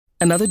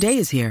Another day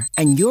is here,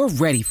 and you're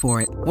ready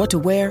for it. What to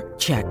wear?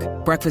 Check.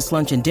 Breakfast,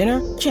 lunch, and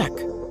dinner? Check.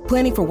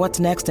 Planning for what's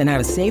next and how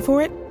to save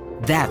for it?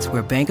 That's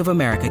where Bank of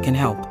America can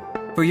help.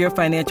 For your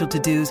financial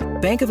to-dos,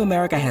 Bank of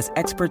America has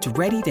experts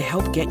ready to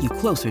help get you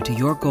closer to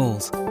your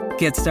goals.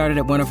 Get started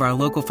at one of our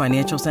local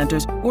financial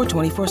centers or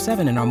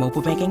 24/7 in our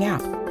mobile banking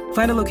app.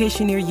 Find a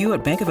location near you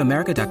at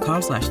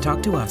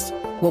bankofamerica.com/talktous.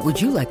 What would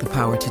you like the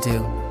power to do?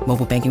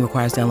 Mobile banking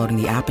requires downloading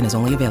the app and is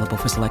only available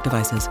for select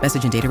devices.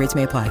 Message and data rates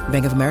may apply.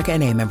 Bank of America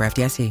N.A., member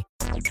FDIC.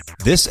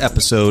 This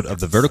episode of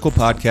the Vertical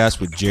Podcast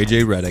with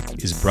JJ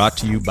Redick is brought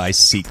to you by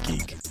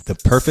SeatGeek, the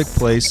perfect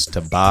place to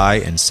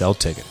buy and sell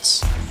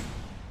tickets.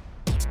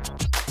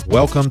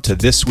 Welcome to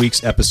this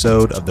week's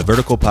episode of the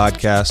Vertical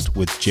Podcast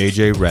with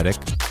JJ Redick.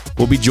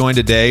 We'll be joined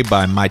today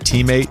by my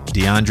teammate,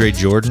 DeAndre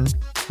Jordan.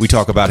 We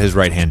talk about his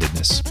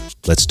right-handedness.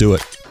 Let's do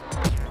it.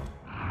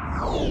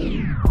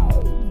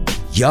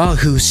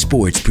 Yahoo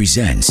Sports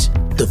presents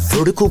the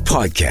Vertical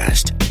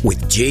Podcast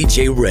with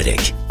JJ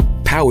Redick.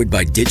 Powered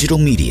by digital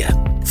media.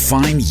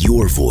 Find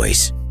your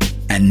voice.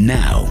 And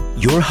now,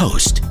 your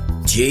host,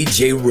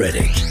 JJ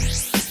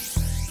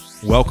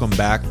Redick. Welcome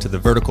back to the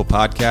Vertical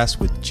Podcast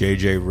with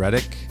JJ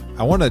Redick.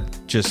 I want to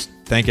just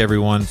thank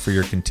everyone for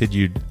your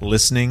continued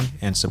listening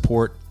and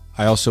support.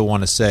 I also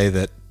want to say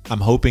that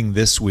I'm hoping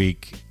this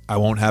week I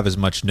won't have as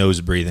much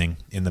nose breathing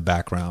in the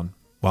background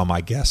while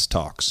my guest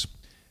talks.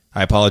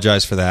 I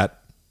apologize for that.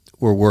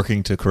 We're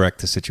working to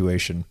correct the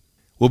situation.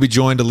 We'll be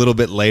joined a little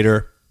bit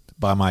later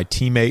by my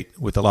teammate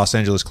with the Los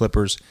Angeles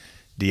Clippers,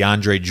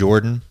 DeAndre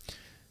Jordan.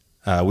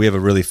 We have a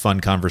really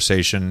fun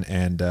conversation,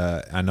 and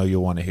I know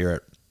you'll want to hear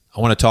it. I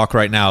want to talk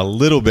right now a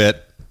little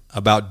bit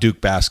about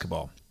Duke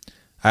basketball.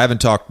 I haven't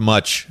talked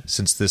much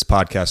since this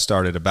podcast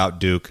started about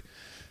Duke.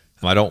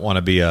 I don't want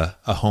to be a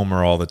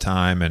homer all the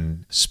time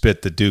and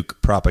spit the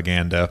Duke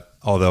propaganda,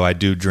 although I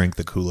do drink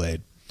the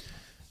Kool-Aid.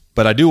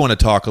 But I do want to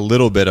talk a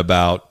little bit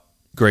about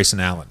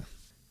Grayson Allen.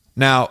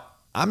 Now,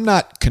 I'm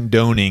not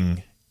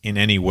condoning in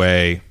any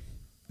way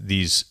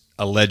these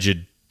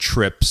alleged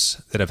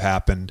trips that have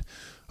happened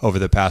over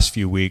the past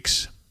few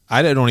weeks.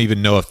 I don't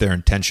even know if they're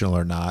intentional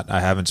or not.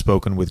 I haven't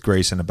spoken with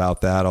Grayson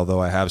about that,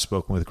 although I have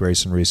spoken with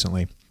Grayson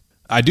recently.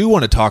 I do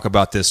want to talk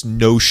about this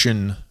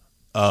notion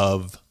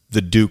of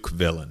the Duke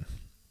villain.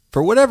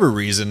 For whatever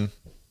reason,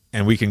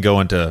 and we can go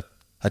into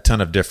a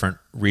ton of different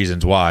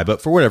reasons why,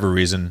 but for whatever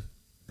reason,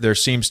 there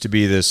seems to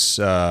be this,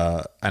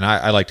 and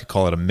I like to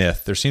call it a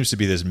myth, there seems to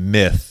be this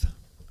myth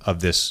of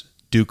this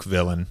Duke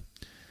villain.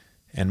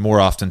 And more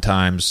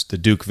oftentimes, the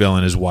Duke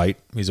villain is white.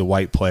 He's a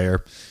white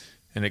player.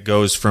 And it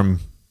goes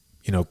from,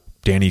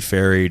 Danny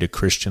Ferry to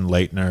Christian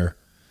Laettner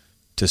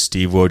to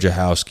Steve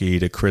Wojciechowski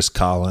to Chris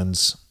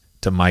Collins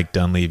to Mike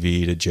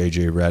Dunleavy to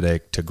JJ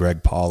Redick to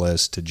Greg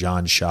Paulus to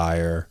John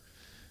Shire.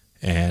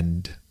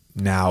 And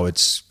now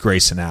it's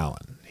Grayson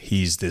Allen.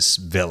 He's this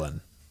villain.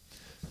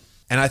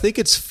 And I think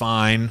it's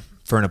fine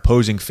for an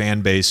opposing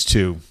fan base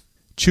to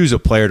choose a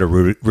player to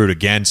root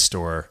against,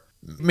 or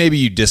maybe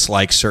you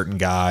dislike certain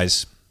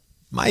guys.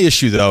 My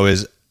issue, though,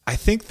 is I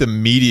think the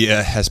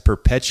media has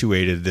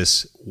perpetuated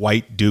this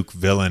white Duke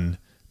villain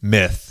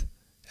myth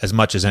as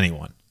much as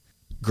anyone.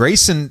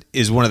 Grayson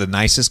is one of the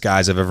nicest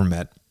guys I've ever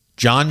met.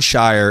 John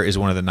Shire is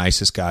one of the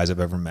nicest guys I've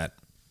ever met.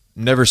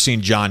 Never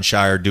seen John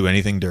Shire do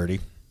anything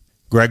dirty.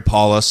 Greg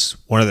Paulus,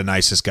 one of the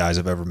nicest guys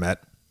I've ever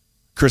met.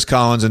 Chris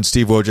Collins and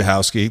Steve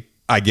Wojciechowski,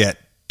 I get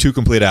two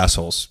complete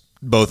assholes,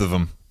 both of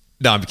them.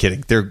 No, I'm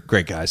kidding. They're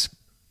great guys.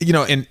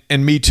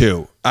 And me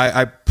too.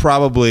 I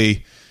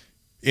probably,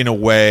 in a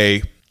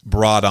way,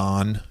 brought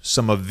on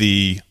some of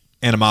the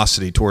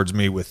animosity towards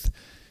me with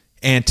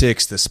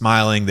antics, the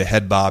smiling, the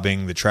head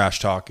bobbing, the trash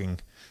talking.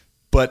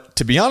 But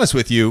to be honest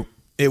with you,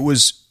 it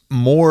was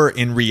more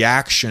in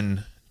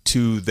reaction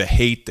to the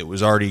hate that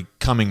was already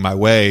coming my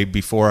way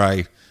before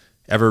I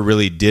ever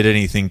really did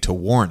anything to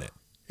warrant it.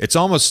 It's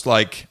almost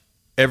like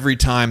every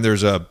time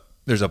there's a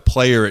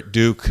player at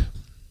Duke,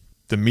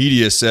 the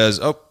media says,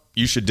 "Oh,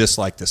 you should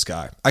dislike this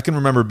guy." I can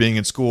remember being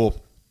in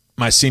school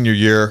my senior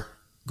year.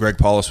 Greg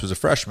Paulus was a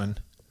freshman,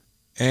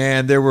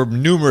 and there were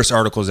numerous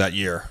articles that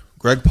year.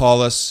 Greg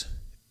Paulus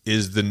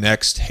is the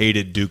next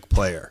hated Duke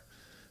player.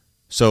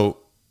 So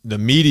the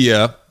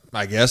media,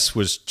 I guess,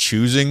 was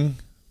choosing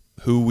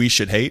who we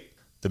should hate.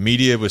 The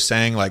media was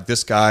saying, like,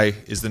 this guy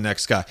is the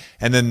next guy.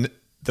 And then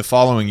the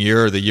following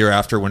year or the year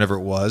after, whenever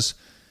it was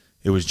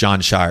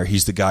John Shire.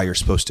 He's the guy you're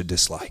supposed to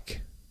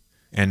dislike.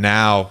 And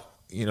now,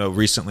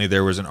 recently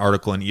there was an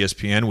article in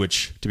ESPN,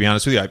 which, to be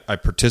honest with you, I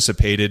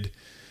participated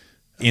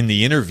in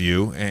the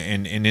interview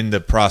and in the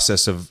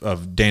process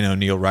of Dana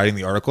O'Neill writing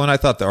the article. And I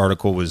thought the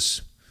article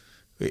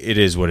it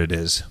is what it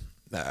is.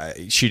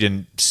 She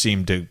didn't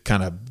seem to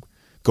kind of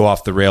go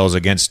off the rails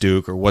against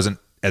Duke, or wasn't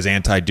as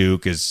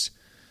anti-Duke as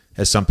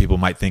some people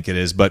might think it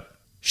is. But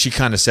she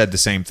kind of said the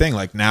same thing.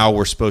 Like, now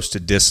we're supposed to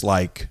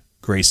dislike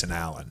Grayson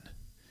Allen.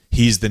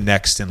 He's the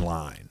next in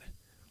line.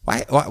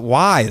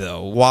 Why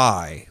though?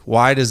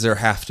 Why does there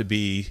have to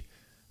be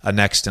a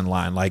next in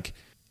line? Like,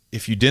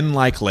 if you didn't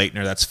like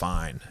Laettner, that's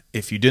fine.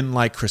 If you didn't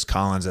like Chris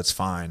Collins, that's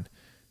fine.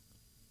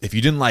 If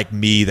you didn't like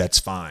me, that's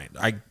fine.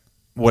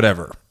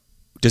 whatever.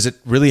 Does it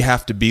really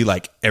have to be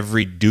like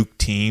every Duke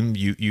team?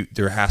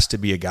 There has to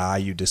be a guy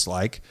you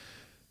dislike.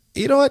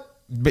 You know what?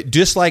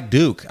 Dislike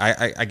Duke.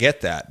 I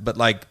get that. But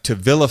like to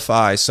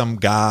vilify some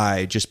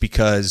guy just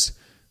because,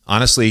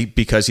 honestly,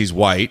 because he's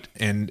white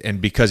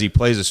and because he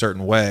plays a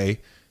certain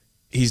way,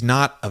 he's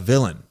not a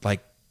villain.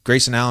 Like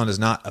Grayson Allen is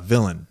not a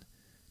villain.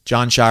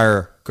 John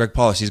Shire, Greg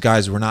Paulus, these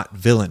guys were not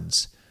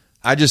villains.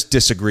 I just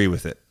disagree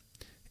with it.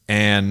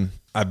 And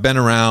I've been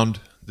around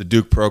the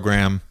Duke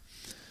program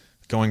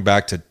going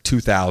back to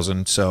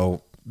 2000,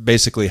 so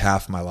basically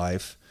half my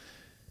life.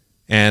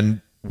 And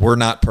we're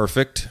not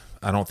perfect.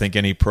 I don't think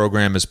any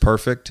program is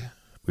perfect.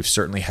 We've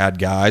certainly had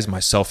guys,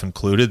 myself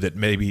included, that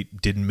maybe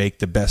didn't make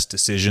the best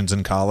decisions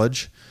in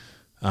college.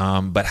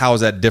 But how is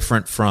that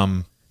different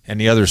from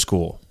any other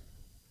school?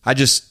 I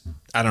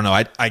don't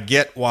know. I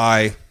get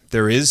why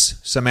there is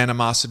some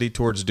animosity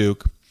towards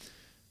Duke.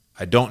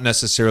 I don't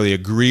necessarily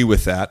agree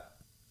with that,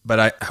 but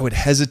I would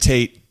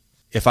hesitate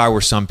if I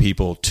were some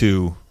people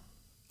to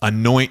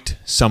anoint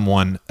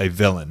someone a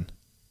villain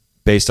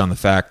based on the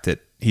fact that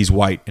he's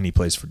white and he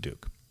plays for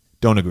Duke.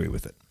 Don't agree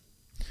with it.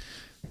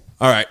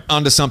 All right,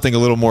 on to something a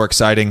little more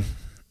exciting.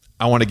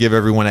 I want to give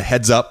everyone a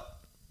heads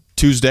up.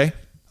 Tuesday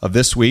of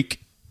this week,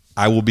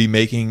 I will be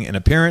making an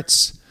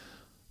appearance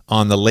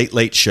on the Late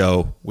Late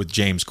Show with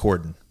James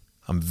Corden.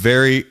 I'm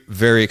very,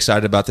 very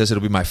excited about this.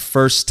 It'll be my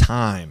first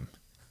time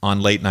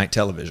on late night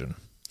television.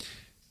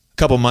 A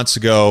couple months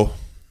ago,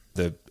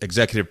 the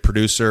executive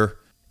producer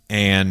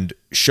and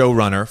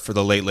showrunner for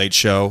the Late Late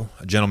Show,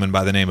 a gentleman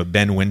by the name of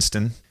Ben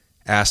Winston,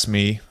 asked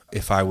me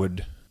if I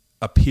would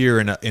appear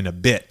in a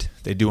bit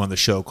they do on the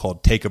show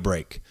called Take a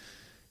Break.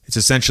 It's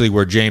essentially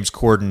where James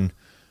Corden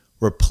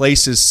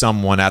replaces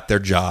someone at their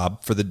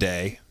job for the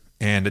day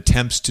and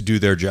attempts to do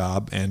their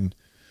job, and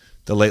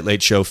the Late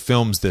Late Show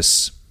films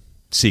this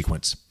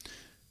sequence.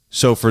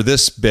 So for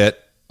this bit,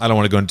 I don't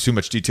want to go into too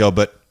much detail,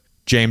 but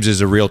James is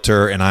a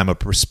realtor and I'm a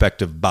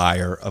prospective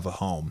buyer of a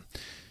home.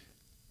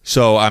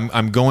 So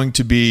I'm going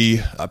to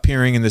be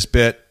appearing in this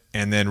bit,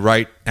 and then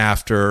right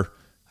after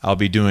I'll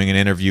be doing an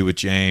interview with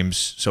James.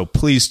 So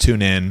please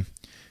tune in.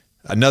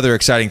 Another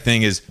exciting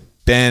thing is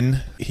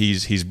Ben,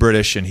 he's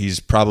British and he's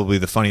probably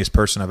the funniest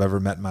person I've ever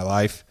met in my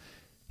life.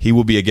 He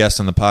will be a guest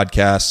on the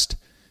podcast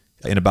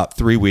in about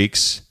 3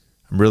 weeks.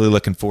 I'm really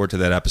looking forward to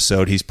that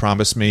episode. He's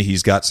promised me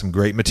he's got some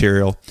great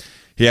material.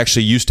 He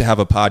actually used to have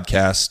a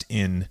podcast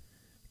in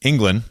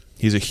England.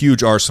 He's a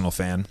huge Arsenal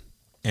fan,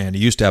 and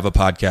he used to have a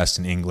podcast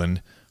in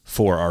England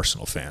for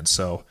Arsenal fans.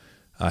 So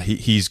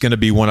he's going to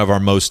be one of our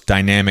most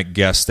dynamic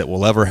guests that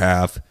we'll ever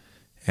have,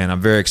 and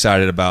I'm very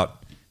excited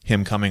about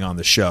him coming on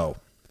the show.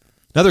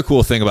 Another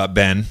cool thing about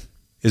Ben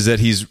is that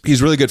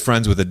he's really good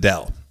friends with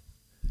Adele.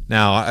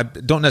 Now, I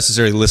don't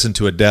necessarily listen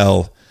to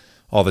Adele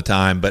all the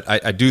time, but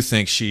I do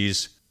think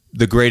she's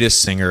the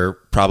greatest singer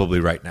probably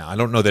right now. I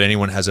don't know that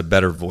anyone has a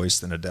better voice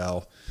than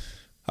Adele.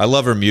 I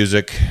love her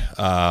music.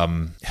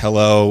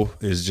 Hello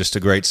is just a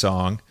great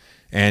song,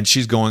 and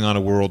she's going on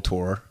a world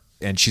tour,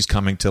 and she's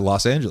coming to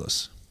Los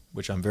Angeles,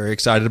 which I'm very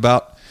excited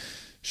about.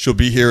 She'll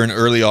be here in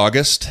early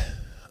August,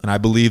 and I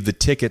believe the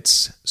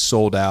tickets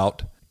sold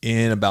out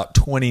in about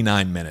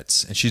 29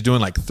 minutes, and she's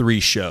doing like 3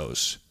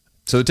 shows.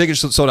 So the tickets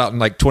sold out in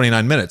like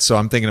 29 minutes, so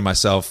I'm thinking to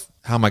myself,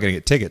 how am I going to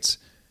get tickets?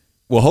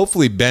 Well,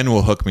 hopefully Ben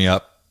will hook me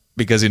up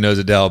because he knows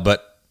Adele,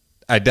 but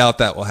I doubt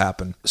that will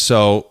happen.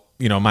 So,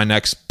 my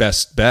next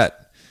best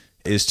bet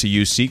is to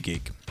use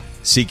SeatGeek.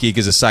 SeatGeek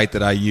is a site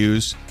that I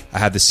use. I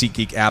have the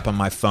SeatGeek app on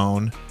my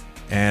phone,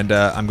 and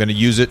I'm going to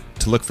use it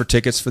to look for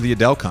tickets for the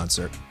Adele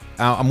concert.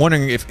 I'm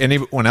wondering if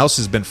anyone else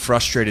has been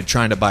frustrated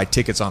trying to buy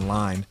tickets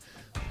online.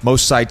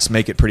 Most sites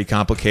make it pretty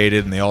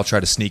complicated, and they all try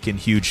to sneak in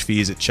huge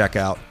fees at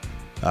checkout.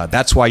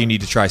 That's why you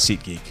need to try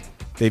SeatGeek.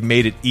 They've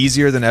made it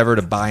easier than ever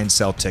to buy and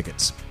sell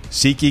tickets.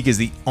 SeatGeek is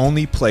the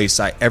only place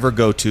I ever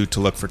go to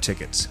look for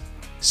tickets.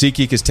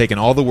 SeatGeek has taken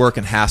all the work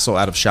and hassle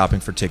out of shopping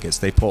for tickets.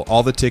 They pull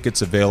all the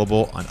tickets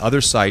available on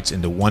other sites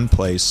into one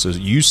place so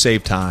you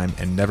save time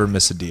and never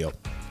miss a deal.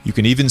 You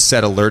can even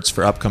set alerts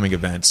for upcoming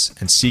events,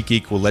 and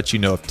SeatGeek will let you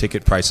know if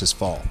ticket prices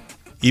fall.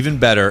 Even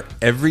better,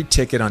 every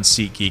ticket on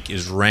SeatGeek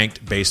is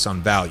ranked based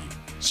on value,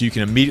 so you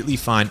can immediately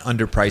find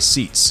underpriced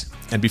seats.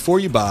 And before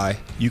you buy,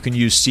 you can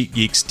use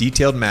SeatGeek's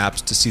detailed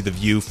maps to see the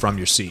view from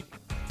your seat.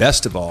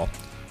 Best of all,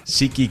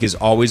 SeatGeek is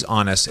always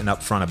honest and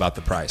upfront about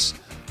the price.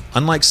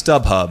 Unlike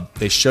StubHub,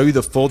 they show you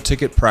the full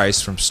ticket price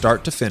from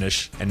start to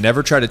finish and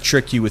never try to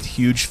trick you with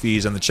huge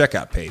fees on the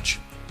checkout page.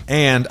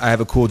 And I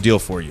have a cool deal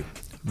for you.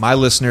 My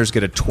listeners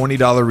get a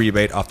 $20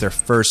 rebate off their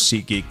first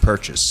SeatGeek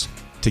purchase.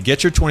 To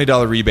get your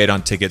 $20 rebate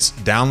on tickets,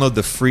 download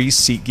the free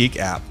SeatGeek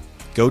app,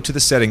 go to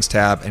the Settings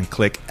tab, and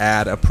click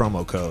Add a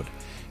Promo Code.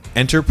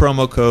 Enter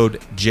promo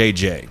code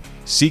JJ.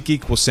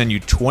 SeatGeek will send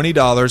you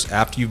 $20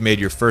 after you've made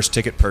your first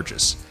ticket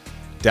purchase.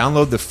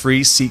 Download the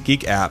free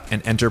SeatGeek app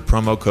and enter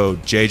promo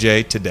code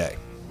JJ today.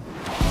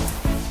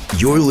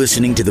 You're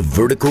listening to the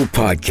Vertical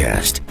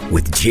Podcast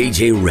with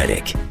JJ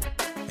Redick.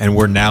 And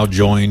we're now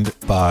joined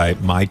by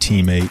my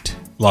teammate,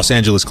 Los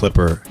Angeles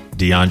Clipper,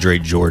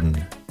 DeAndre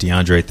Jordan.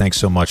 DeAndre, thanks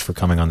so much for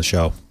coming on the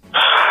show.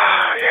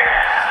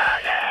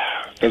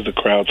 as the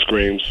crowd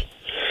screams.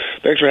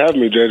 Thanks for having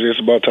me, JJ. It's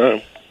about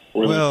time.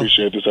 Really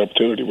appreciate this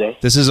opportunity, bro.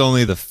 This is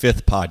only the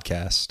 5th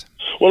podcast.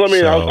 Well, I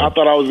mean, I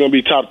thought I was going to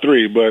be top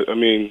 3, but, I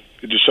mean,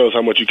 it just shows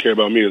how much you care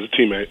about me as a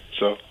teammate.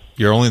 So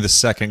you're only the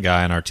 2nd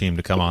guy on our team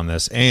to come on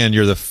this, and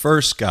you're the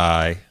 1st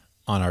guy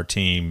on our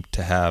team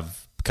to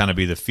have kind of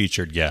be the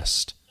featured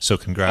guest. So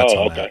congrats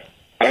on that.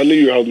 I knew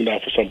you were holding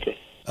out for something.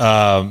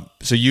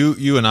 So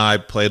you and I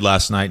played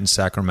last night in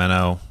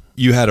Sacramento.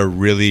 You had a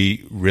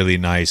really, really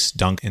nice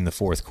dunk in the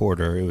 4th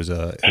quarter. It was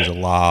a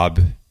lob.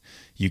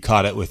 You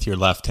caught it with your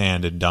left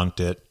hand and dunked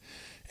it.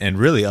 And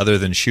really, other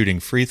than shooting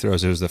free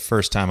throws, it was the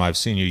first time I've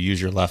seen you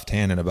use your left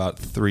hand in about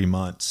 3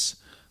 months.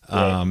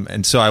 Right.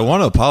 And so I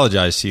want to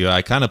apologize to you.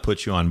 I kind of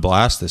put you on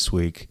blast this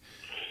week.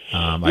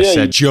 I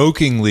said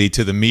jokingly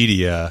to the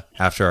media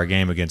after our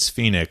game against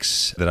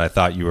Phoenix that I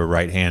thought you were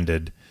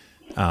right-handed,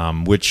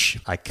 which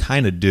I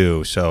kind of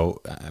do.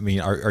 So, I mean,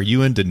 are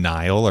you in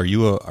denial? Are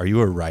you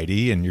a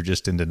righty and you're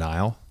just in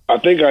denial? I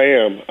think I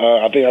am.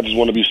 I think I just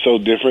want to be so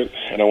different,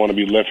 and I want to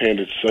be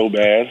left-handed so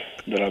bad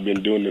that I've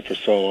been doing it for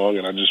so long,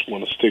 and I just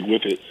want to stick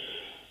with it.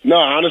 No,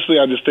 honestly,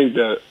 I just think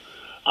that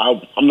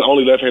I'm the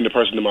only left-handed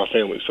person in my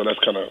family, so that's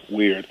kind of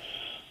weird.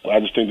 But I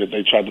just think that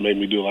they tried to make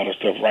me do a lot of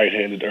stuff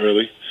right-handed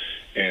early,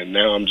 and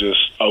now I'm just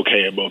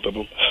okay at both of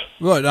them.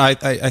 Well, I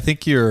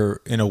think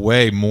you're, in a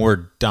way,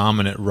 more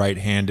dominant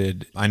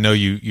right-handed. I know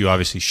you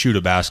obviously shoot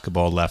a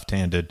basketball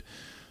left-handed.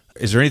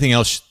 Is there anything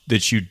else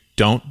that you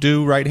don't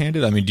do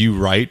right-handed? I mean, do you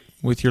write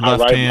with your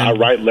left hand? I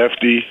write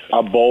lefty.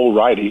 I bowl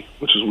righty,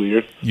 which is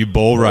weird. You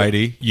bowl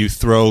righty. You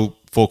throw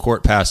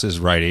full-court passes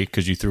righty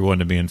because you threw one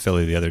to me in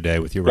Philly the other day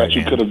with your right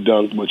hand. You could have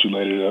dunked, but you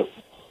laid it up.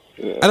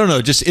 Yeah. I don't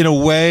know. Just in a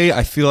way,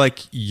 I feel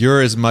like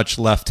you're as much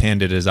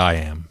left-handed as I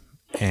am.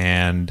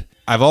 And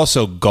I've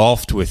also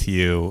golfed with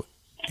you,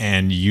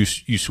 and you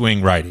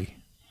swing righty.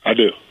 I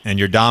do. And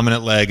your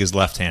dominant leg is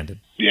left-handed.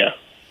 Yeah.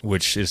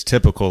 Which is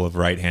typical of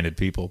right-handed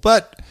people.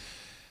 But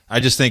I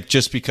just think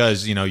just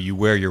because, you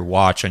wear your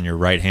watch on your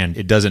right hand,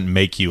 it doesn't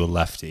make you a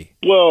lefty.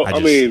 Well, I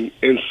mean,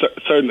 in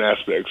certain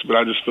aspects, but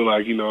I just feel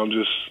like,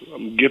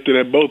 I'm gifted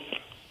at both.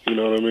 You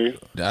know what I mean?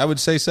 I would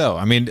say so.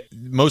 I mean,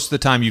 most of the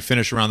time you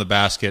finish around the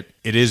basket,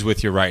 it is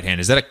with your right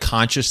hand. Is that a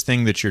conscious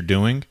thing that you're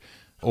doing?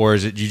 Or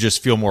is it you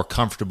just feel more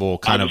comfortable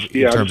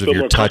in terms of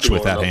your touch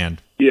with that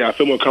hand? Yeah, I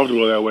feel more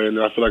comfortable that way. And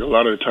I feel like a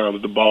lot of the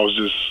times the ball is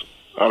just,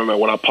 I don't know,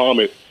 when I palm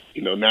it,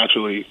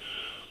 naturally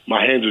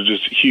my hands are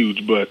just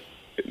huge, but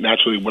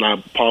naturally when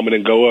I palm it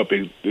and go up,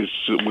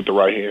 it's with the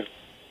right hand.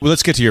 Well,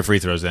 let's get to your free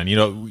throws then.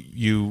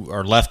 You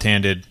are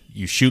left-handed.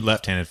 You shoot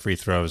left-handed free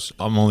throws.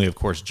 I'm only, of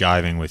course,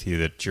 jiving with you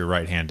that you're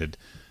right-handed.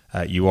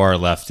 You are a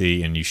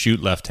lefty, and you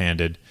shoot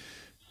left-handed.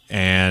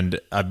 And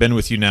I've been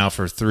with you now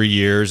for 3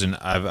 years, and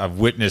I've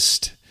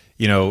witnessed,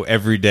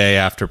 every day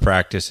after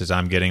practice as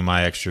I'm getting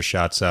my extra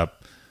shots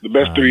up. The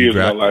best 3 years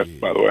of my life,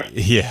 by the way.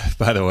 Yeah,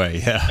 by the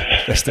way,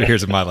 yeah. Best 3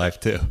 years of my life,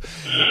 too.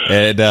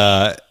 And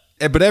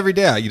but every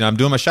day, I'm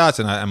doing my shots,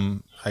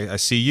 and I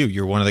see you.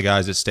 You're one of the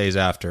guys that stays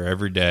after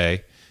every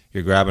day.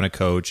 You're grabbing a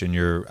coach,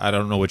 and I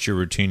don't know what your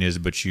routine is,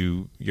 but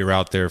you're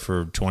out there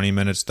for 20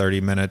 minutes,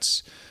 30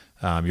 minutes.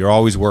 You're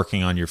always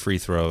working on your free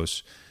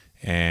throws.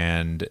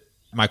 And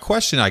my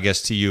question, I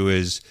guess, to you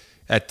is,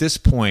 at this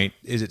point,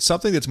 is it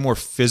something that's more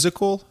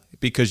physical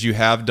because you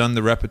have done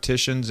the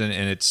repetitions and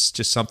it's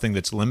just something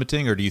that's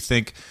limiting? Or do you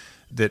think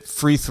that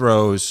free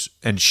throws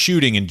and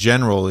shooting in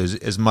general is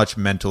as much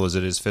mental as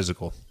it is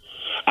physical?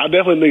 I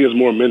definitely think it's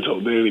more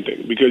mental than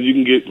anything because you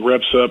can get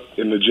reps up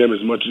in the gym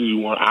as much as you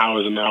want,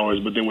 hours and hours,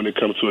 but then when it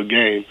comes to a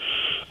game,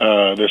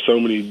 there's so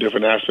many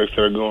different aspects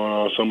that are going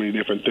on, so many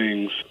different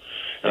things.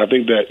 And I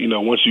think that,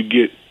 once you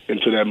get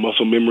into that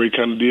muscle memory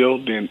kind of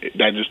deal, then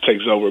that just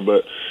takes over.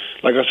 But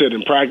like I said,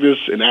 in practice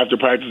and after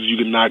practice, you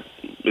can knock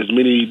as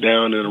many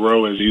down in a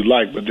row as you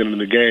like, but then in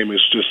the game,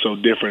 it's just so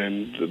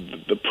different,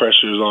 and the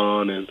pressure's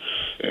on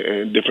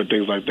and different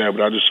things like that.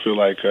 But I just feel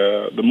like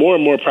the more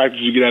and more practice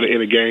you get at it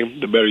in a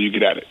game, the better you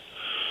get at it.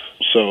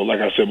 So like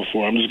I said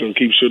before, I'm just going to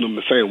keep shooting them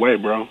the same way,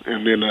 bro.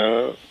 And then,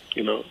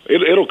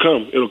 it'll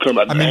come. It'll come.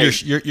 I mean,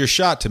 your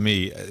shot to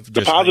me.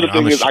 The positive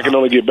thing is I can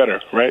only get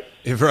better, right?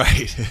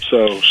 Right.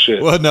 So,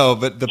 shit. Well, no,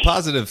 but the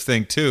positive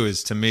thing, too,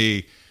 is to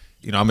me,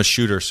 I'm a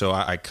shooter, so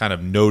I kind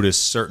of notice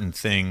certain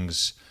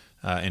things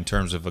in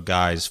terms of a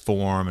guy's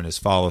form and his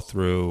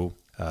follow-through,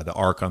 the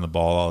arc on the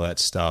ball, all that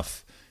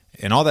stuff.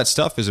 And all that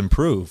stuff is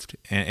improved.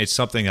 And it's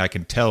something I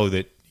can tell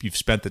that you've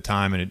spent the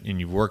time and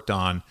you've worked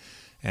on.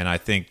 And I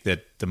think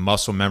that the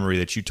muscle memory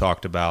that you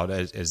talked about,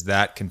 as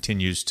that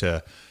continues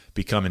to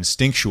become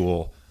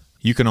instinctual,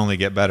 you can only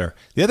get better.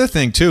 The other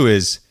thing, too,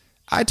 is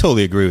I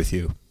totally agree with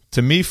you.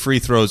 To me, free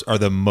throws are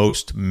the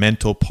most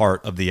mental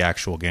part of the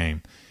actual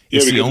game.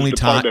 It's the only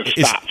time that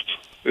stops.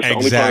 It's the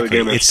only part of the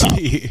game that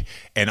stops.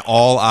 And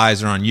all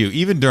eyes are on you.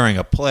 Even during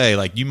a play,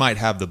 like you might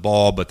have the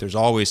ball, but there's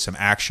always some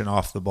action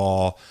off the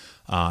ball.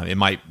 It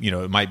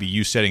might be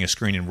you setting a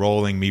screen and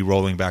rolling, me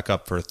rolling back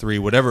up for a three,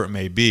 whatever it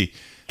may be.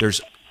 There's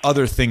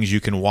other things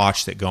you can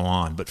watch that go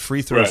on, but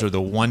free throws are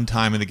the one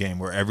time in the game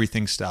where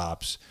everything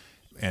stops.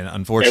 And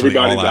unfortunately,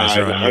 everybody's all eyes eyes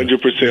are on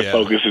 100%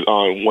 focus is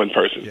on one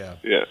person.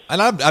 Yeah.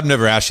 And I've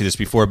never asked you this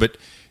before, but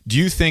do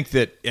you think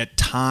that at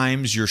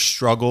times your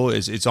struggle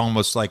it's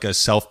almost like a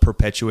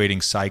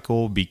self-perpetuating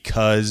cycle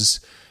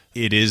because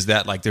it is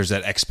that, like, there's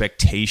that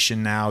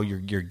expectation now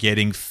you're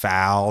getting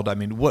fouled? I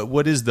mean,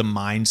 what is the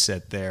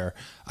mindset there?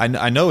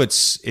 I know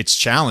it's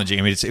challenging.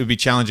 I mean, it would be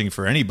challenging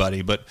for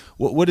anybody, but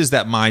what is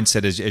that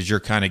mindset as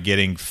you're kind of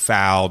getting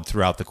fouled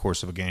throughout the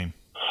course of a game?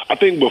 I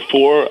think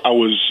before I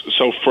was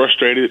so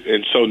frustrated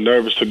and so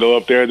nervous to go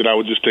up there that I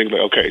would just think,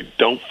 like, okay,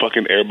 don't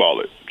fucking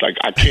airball it. Like,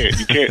 I can't.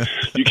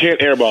 You can't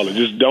airball it.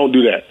 Just don't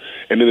do that,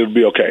 and then it'll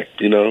be okay.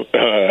 You know,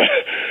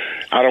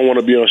 I don't want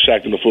to be on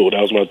Shaq and the Fool.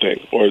 That was my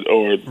thing,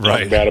 or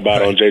talk bad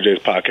about it on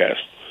JJ's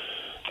podcast.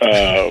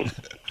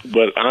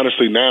 But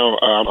honestly, now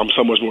I'm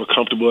so much more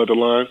comfortable at the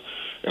line,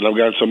 and I've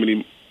gotten so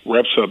many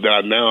reps up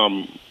that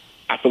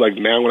I feel like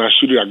now when I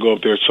shoot it, I go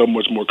up there so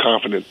much more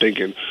confident,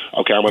 thinking,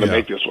 okay, I'm going to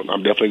make this one.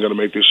 I'm definitely going to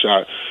make this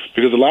shot.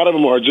 Because a lot of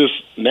them are just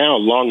now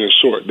long and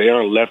short. They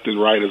aren't left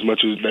and right as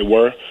much as they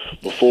were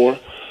before.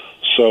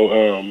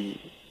 So,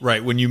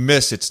 right. When you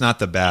miss, it's not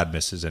the bad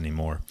misses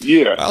anymore.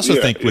 Yeah. I also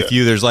think with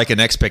you, there's like an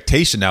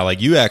expectation now.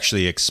 Like, you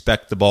actually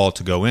expect the ball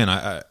to go in.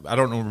 I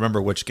don't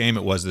remember which game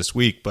it was this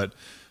week, but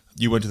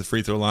you went to the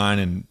free throw line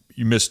and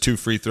you missed 2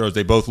 free throws.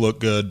 They both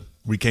looked good.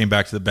 We came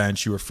back to the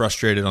bench. You were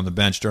frustrated on the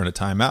bench during a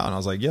timeout, and I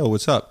was like, "Yo,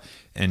 what's up?"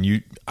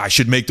 And I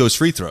should make those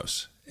free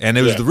throws. And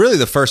it was really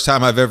the first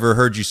time I've ever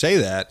heard you say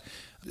that.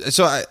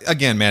 So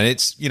again, man,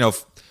 it's, you know,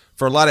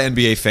 for a lot of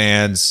NBA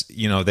fans,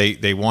 you know,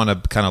 they want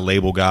to kind of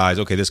label guys.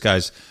 Okay, this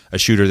guy's a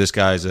shooter. This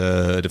guy's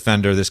a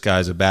defender. This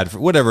guy's a bad,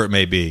 whatever it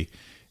may be.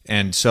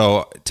 And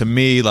so to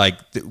me, like,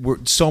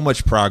 so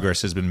much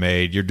progress has been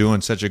made. You're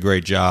doing such a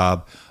great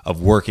job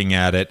of working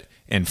at it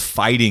and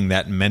fighting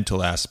that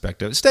mental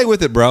aspect of it. Stay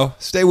with it, bro.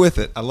 Stay with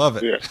it. I love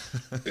it. Yeah,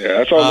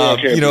 that's all I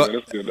can do.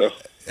 That's good, though.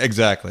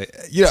 Exactly.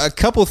 You know, a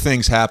couple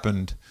things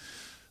happened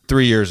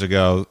 3 years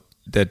ago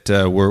that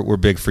were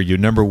big for you.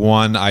 Number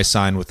one, I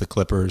signed with the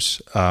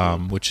Clippers,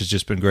 which has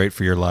just been great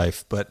for your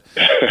life. But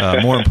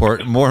more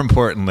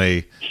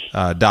importantly,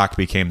 Doc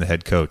became the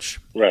head coach.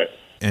 Right.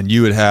 And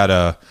you had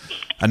a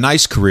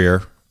nice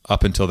career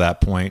up until that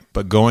point.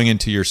 But going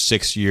into your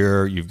 6th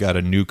year, you've got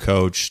a new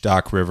coach,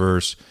 Doc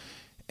Rivers.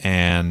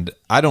 And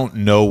I don't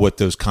know what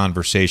those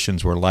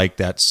conversations were like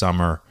that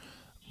summer,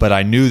 but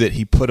I knew that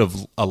he put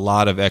a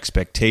lot of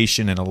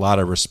expectation and a lot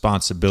of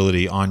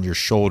responsibility on your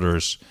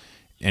shoulders,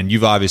 and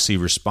you've obviously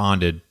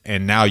responded,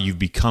 and now you've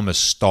become a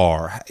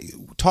star.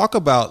 Talk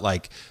about,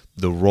 like,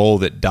 the role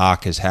that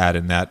Doc has had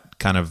in that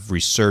kind of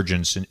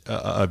resurgence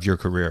of your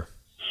career.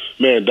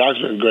 Man, Doc's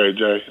been great,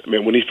 Jay. I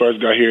mean, when he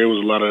first got here, it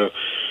was a lot of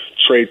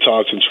trade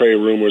talks and trade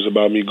rumors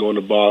about me going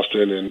to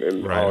Boston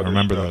and right, all I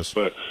remember stuff. those.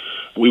 But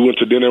we went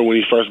to dinner when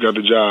he first got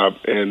the job,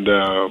 and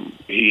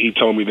he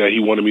told me that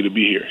he wanted me to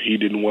be here. He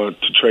didn't want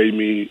to trade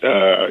me.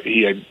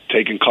 He had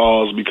taken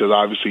calls because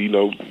obviously, you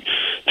know,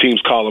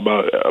 teams call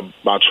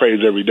about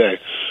trades every day.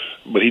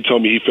 But he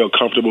told me he felt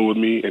comfortable with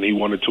me, and he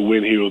wanted to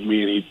win here with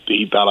me, and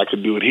he thought I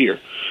could do it here.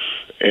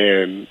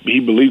 And he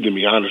believed in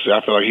me, honestly.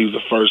 I feel like he was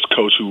the first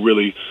coach who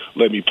really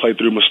let me play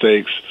through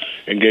mistakes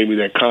and gave me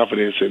that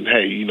confidence. And,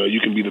 hey, you know, you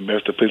can be the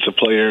best defensive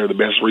player, the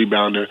best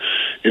rebounder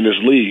in this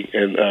league.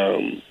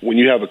 And when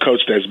you have a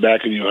coach that's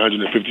backing you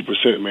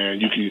 150%,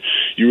 man,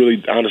 you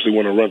really honestly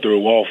want to run through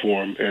a wall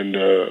for him.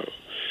 And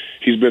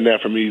he's been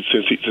that for me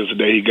since the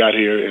day he got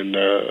here, and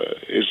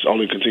it's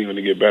only continuing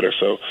to get better.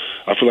 So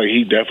I feel like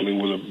he definitely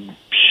was a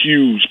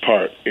huge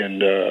part in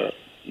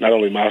not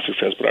only my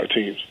success but our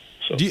team's.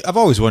 So. I've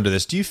always wondered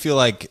this. Do you feel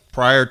like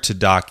prior to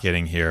Doc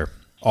getting here,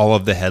 all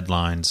of the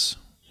headlines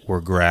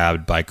were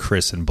grabbed by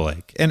Chris and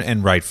Blake,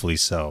 and rightfully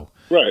so.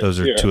 Right. Those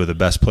are two of the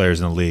best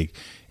players in the league.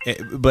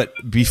 But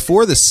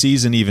before the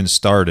season even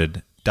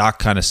started, Doc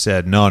kind of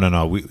said, no,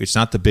 it's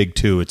not the big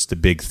 2, it's the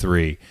big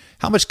 3.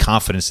 How much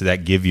confidence did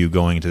that give you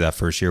going into that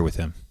first year with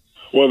him?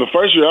 Well, the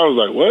first year I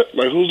was like, what?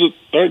 Like, who's the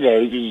third guy?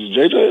 Is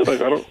it JJ?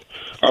 Like,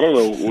 I don't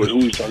know who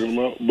he's talking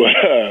about.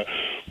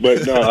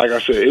 But no, like I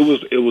said,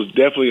 it was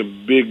definitely a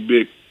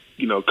big,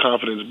 you know,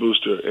 confidence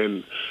booster.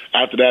 And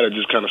after that, it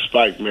just kind of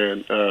spiked,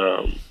 man.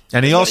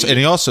 And he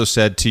also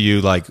said to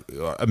you, like,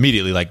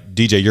 immediately, like,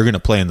 DJ, you're going to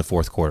play in the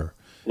fourth quarter.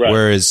 Right.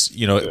 Whereas,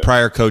 you know,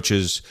 prior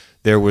coaches,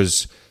 there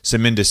was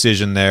some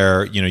indecision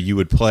there. You know, you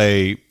would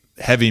play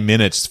heavy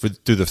minutes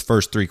through the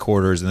first 3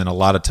 quarters, and then a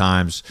lot of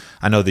times,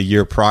 I know the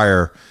year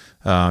prior,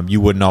 you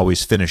wouldn't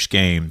always finish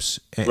games.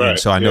 And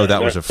so I know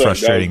that was a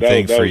frustrating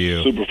thing for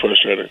you. Super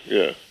frustrating,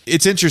 yeah.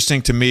 It's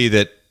interesting to me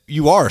that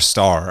you are a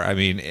star. I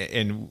mean,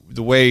 and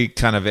the way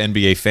kind of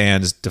NBA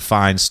fans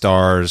define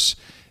stars,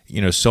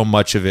 you know, so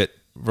much of it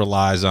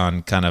relies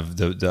on kind of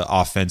the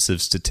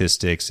offensive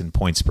statistics and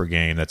points per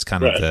game. That's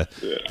kind of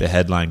the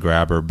headline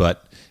grabber.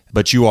 But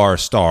you are a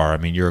star. I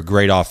mean, you're a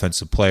great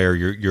offensive player.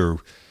 You're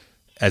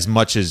as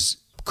much as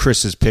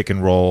Chris's pick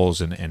and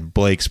rolls and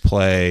Blake's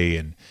play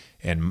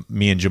and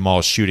me and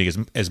Jamal's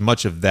shooting, as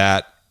much of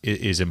that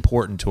is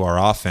important to our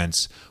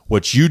offense.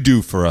 What you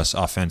do for us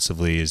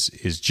offensively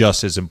is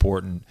just as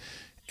important.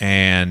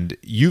 and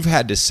you've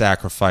had to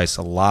sacrifice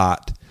a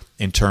lot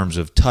in terms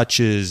of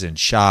touches and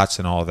shots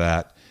and all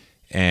that.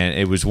 And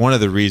it was one of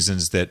the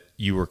reasons that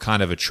you were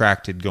kind of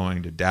attracted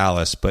going to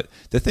Dallas. But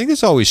the thing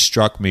that's always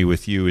struck me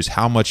with you is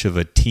how much of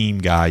a team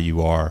guy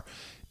you are.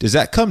 Does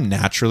that come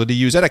naturally to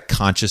you? Is that a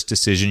conscious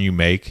decision you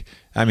make?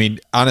 I mean,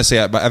 honestly,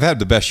 I've had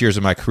the best years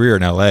of my career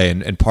in LA,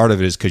 and part of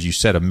it is because you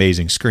set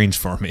amazing screens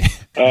for me.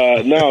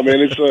 No, man,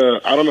 it's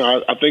I don't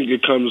know. I think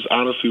it comes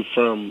honestly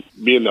from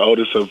being the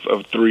oldest of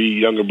three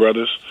younger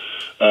brothers.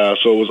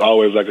 So it was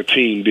always like a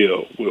team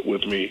deal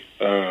with me.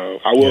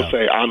 I will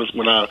say, honest,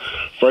 when I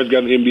first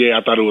got in the NBA,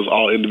 I thought it was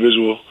all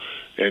individual,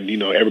 and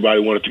everybody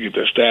wanted to get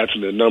their stats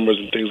and their numbers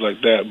and things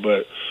like that.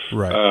 But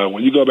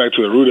when you go back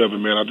to the root of it,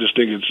 man, I just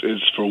think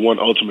it's for one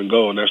ultimate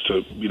goal, and that's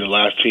to be the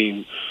last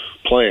team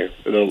playing,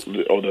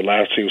 or the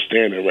last team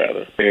standing,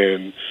 rather.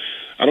 And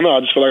I don't know. I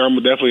just feel like I'm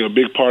definitely a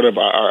big part of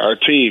our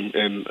team,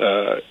 and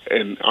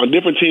on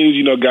different teams,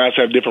 guys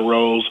have different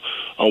roles.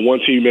 On one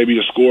team, maybe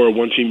a scorer.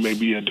 One team may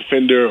be a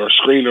defender or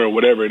screener or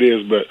whatever it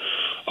is. But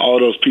all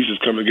of those pieces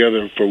come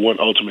together for one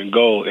ultimate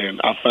goal. And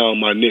I found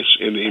my niche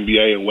in the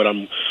NBA and what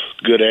I'm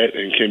good at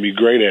and can be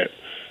great at.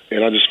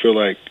 And I just feel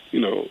like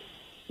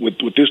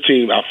with this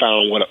team, I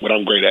found what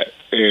I'm great at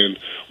and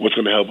what's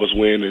going to help us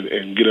win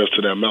and get us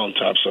to that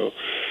mountaintop. So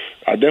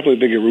I definitely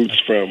think it roots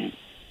from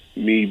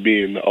me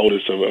being the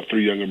oldest of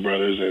three younger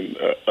brothers and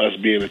us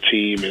being a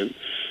team and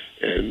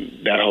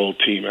that whole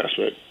team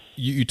aspect.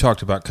 You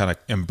talked about kind of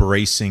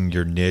embracing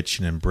your niche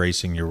and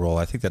embracing your role.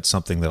 I think that's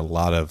something that a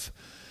lot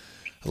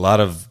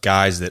of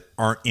guys that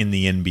aren't in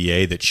the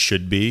NBA that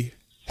should be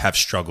have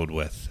struggled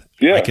with.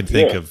 Yeah, I can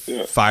think of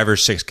 5 or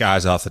 6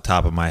 guys off the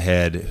top of my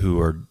head who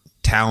are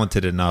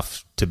talented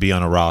enough to be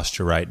on a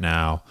roster right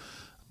now,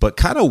 but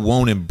kind of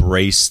won't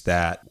embrace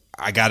that.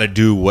 I got to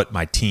do what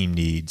my team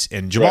needs.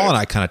 And Jamal and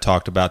I kind of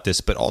talked about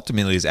this, but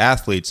ultimately as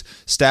athletes,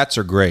 stats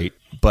are great,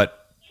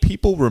 but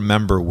people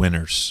remember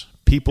winners.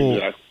 People,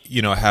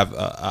 have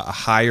a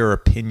higher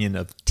opinion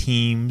of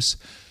teams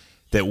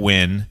that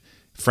win,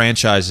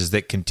 franchises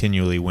that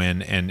continually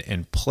win,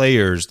 and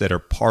players that are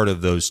part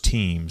of those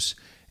teams.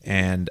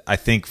 And I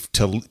think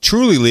to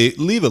truly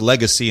leave a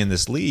legacy in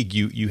this league,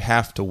 you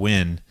have to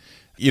win.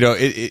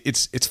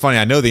 It's funny.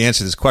 I know the answer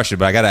to this question,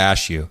 but I got to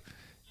ask you.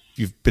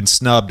 You've been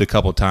snubbed a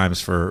couple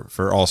times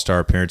for all-star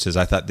appearances.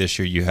 I thought this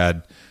year you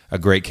had a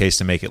great case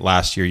to make it.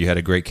 Last year you had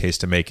a great case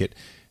to make it.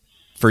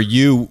 For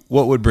you,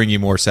 what would bring you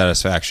more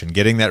satisfaction?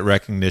 Getting that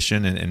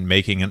recognition and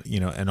making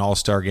an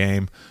all-star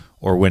game,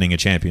 or winning a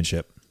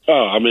championship?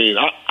 Oh, I mean,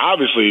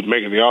 obviously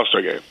making the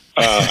all-star game.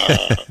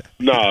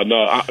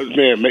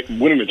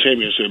 Winning the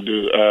championship,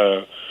 dude.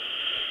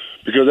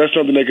 Because that's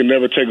something they can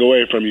never take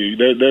away from you.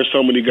 There's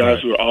so many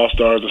guys who are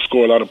all-stars that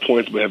score a lot of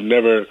points but have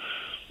never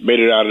made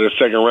it out of the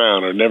second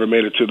round or never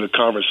made it to the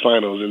conference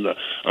finals. And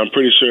I'm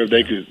pretty sure if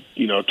they could,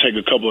 take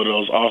a couple of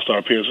those all-star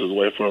appearances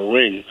away for a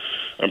ring,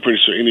 I'm pretty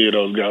sure any of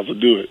those guys will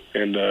do it.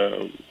 And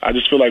I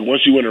just feel like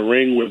once you win a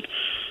ring with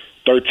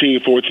 13,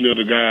 14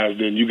 other guys,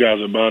 then you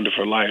guys are bonded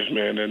for life,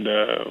 man. And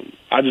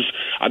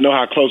I know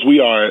how close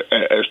we are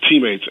as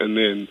teammates. And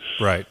then,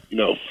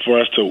 for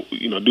us to,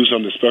 do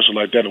something special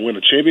like that and win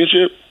a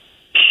championship,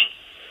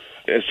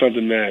 it's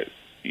something that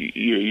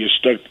you're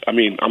stuck. I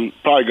mean, I'm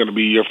probably going to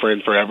be your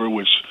friend forever,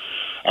 which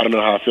I don't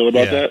know how I feel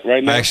about that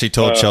right now. I actually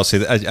told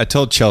Chelsea. I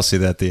told Chelsea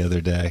that the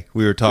other day.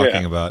 We were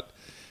talking about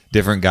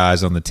different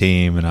guys on the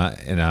team, and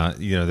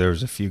there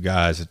was a few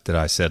guys that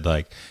I said,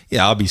 like,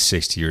 I'll be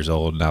 60 years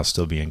old and I'll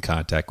still be in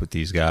contact with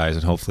these guys,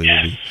 and hopefully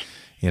we'll be,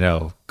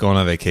 going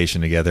on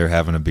vacation together,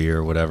 having a beer,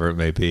 or whatever it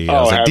may be. I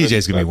was like,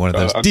 DJ's gonna be one of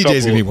those.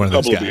 DJ's gonna be one of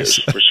those guys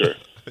for sure.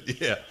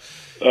 Yeah.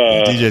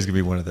 DJ's gonna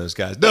be one of those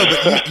guys. No,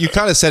 but you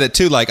kind of said it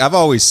too. Like, I've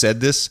always said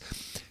this.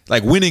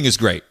 Like, winning is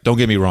great. Don't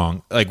get me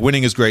wrong. Like,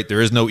 winning is great.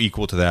 There is no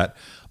equal to that.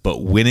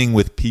 But winning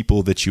with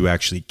people that you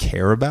actually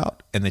care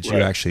about and that you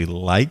actually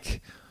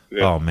like.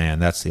 Yeah. Oh man,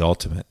 that's the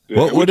ultimate.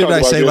 Yeah. What did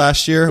I say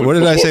last year? What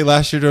did I say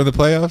last year during the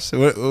playoffs?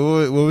 What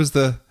was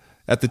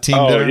at the team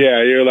dinner?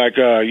 Yeah, you're like,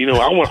 I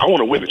want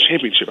to win a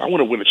championship. I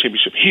want to win a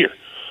championship here.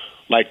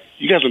 Like,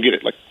 you guys don't get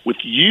it. Like, with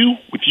you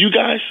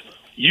guys,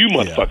 you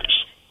motherfuckers.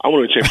 Yeah. I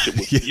want a championship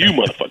with you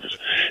motherfuckers.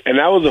 And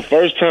that was the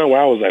first time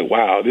where I was like,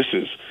 wow, this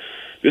is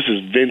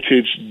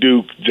vintage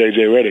Duke JJ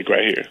Redick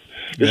right here.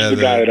 This is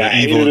the guy that I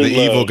hated and loved.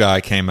 Evil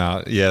guy came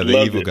out. Yeah,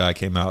 the evil guy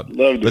came out.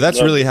 But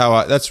that's really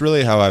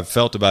how I've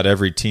felt about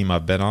every team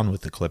I've been on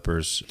with the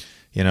Clippers.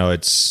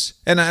 It's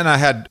and I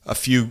had a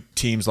few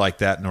teams like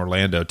that in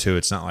Orlando too.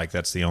 It's not like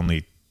that's the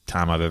only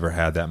time I've ever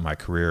had that in my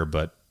career,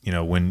 but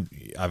when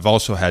I've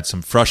also had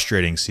some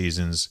frustrating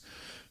seasons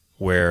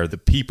where the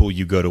people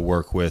you go to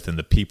work with and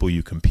the people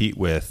you compete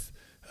with,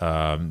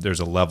 there's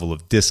a level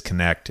of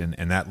disconnect,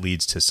 and that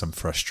leads to some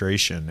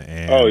frustration.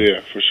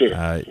 And, for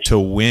sure. To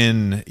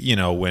win,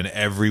 when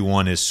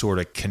everyone is sort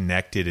of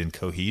connected and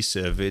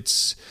cohesive,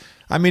 it's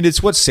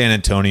what San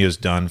Antonio's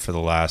done for the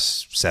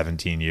last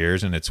 17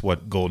 years, and it's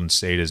what Golden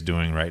State is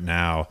doing right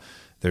now.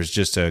 There's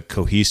just a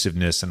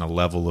cohesiveness and a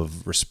level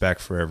of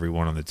respect for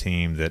everyone on the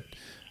team that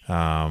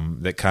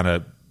kind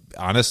of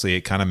honestly,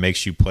 it kind of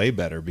makes you play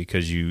better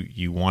because you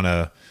don't want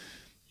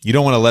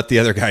to let the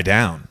other guy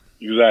down.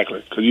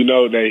 Exactly, because you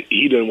know that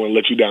he doesn't want to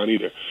let you down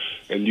either,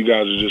 and you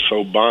guys are just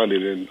so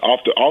bonded and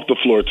off the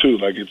floor too.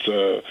 Like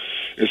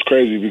it's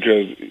crazy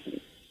because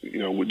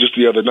just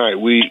the other night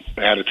we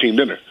had a team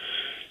dinner.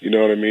 You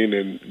know what I mean?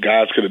 And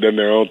guys could have done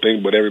their own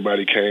thing, but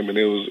everybody came, and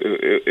it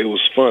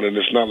was fun. And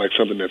it's not like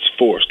something that's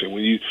forced. And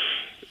when you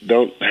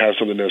don't have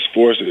something that's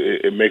forced,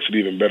 it makes it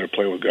even better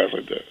playing with guys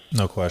like that.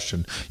 No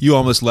question. You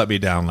almost let me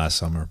down last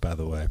summer, by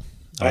the way.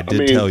 I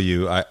tell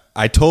you.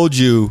 I told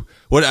you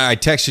what I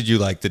texted you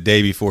like the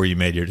day before you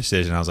made your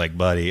decision. I was like,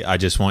 buddy, I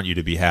just want you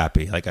to be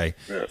happy.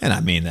 And I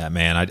mean that,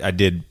 man. I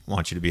did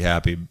want you to be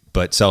happy,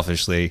 but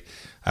selfishly,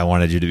 I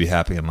wanted you to be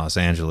happy in Los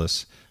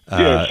Angeles.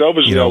 Yeah,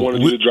 selfishly, I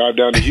wanted you to drive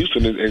down to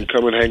Houston and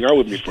come and hang out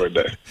with me for a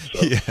day.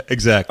 So. Yeah,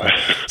 exactly.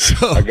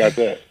 So I got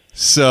that.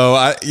 So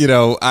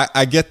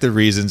I get the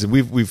reasons, and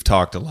we've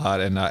talked a lot,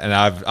 and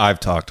I've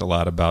talked a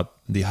lot about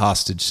the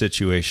hostage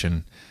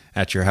situation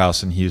at your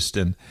house in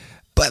Houston.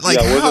 But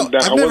I've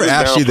never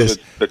asked you this.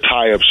 The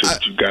tie-up shit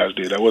that you guys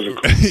did, that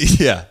wasn't cool.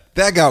 Yeah,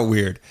 that got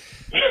weird.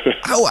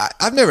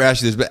 I've never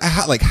asked you this, but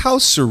how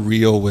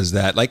surreal was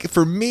that? Like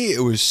for me,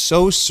 it was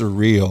so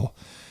surreal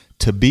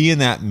to be in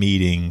that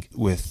meeting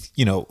with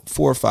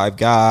 4 or 5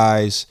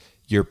 guys,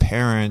 your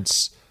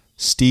parents,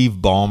 Steve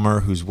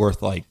Ballmer, who's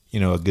worth $1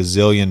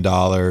 gazillion.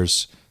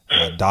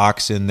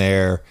 Doc's in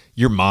there.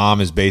 Your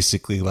mom is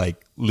basically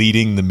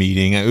leading the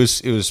meeting. It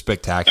was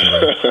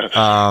spectacular.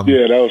 Yeah,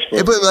 that was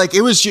fun. But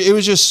it was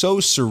just so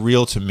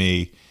surreal to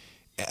me.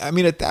 I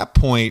mean, at that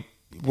point,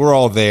 we're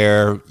all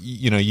there.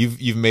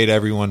 You've made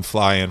everyone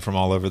fly in from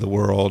all over the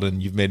world,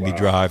 and you've made me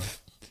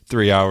drive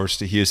 3 hours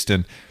to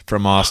Houston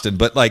from Austin.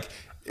 But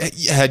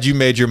had you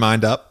made your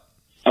mind up?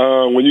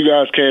 When you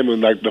guys came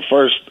in, the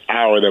first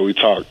hour that we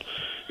talked,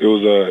 it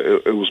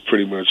was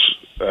pretty much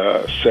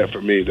set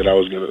for me that I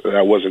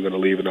wasn't gonna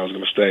leave and I was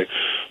gonna stay.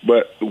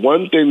 But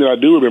one thing that I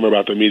do remember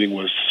about the meeting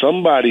was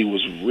somebody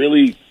was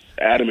really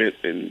adamant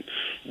and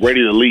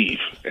ready to leave,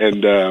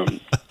 and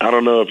I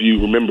don't know if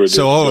you remember this.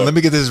 So hold on, let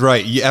me get this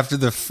right. After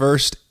the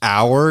first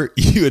hour,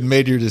 you had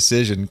made your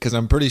decision, because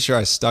I'm pretty sure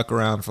I stuck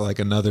around for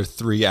another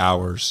 3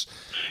 hours.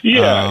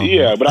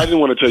 Yeah, but I didn't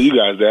want to tell you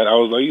guys that. I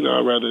was like,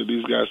 I'd rather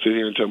these guys sit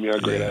here and tell me how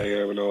great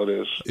I am and all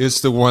this.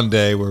 It's the one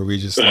day where we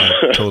just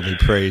totally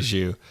praise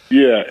you.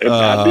 Yeah, and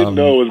I didn't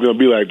know it was going to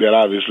be like that.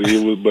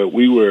 Obviously, but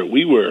we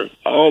were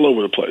all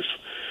over the place.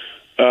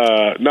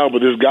 No, but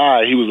this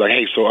guy, he was like,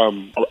 "Hey, so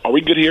are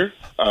we good here?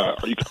 Are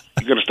you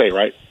going to stay,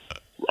 right?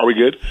 Are we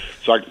good?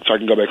 So I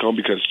can go back home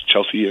because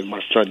Chelsea and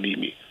my son need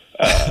me.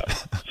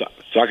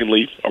 So I can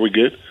leave. Are we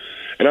good?"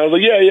 And I was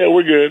like, yeah,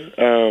 we're good.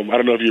 I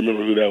don't know if you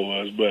remember who that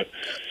was, but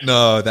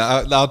no,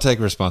 I'll take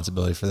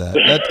responsibility for that.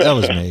 That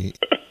was me.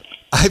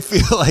 I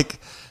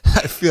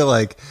feel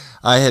like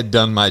I had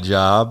done my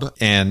job,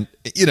 and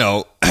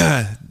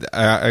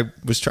I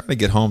was trying to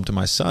get home to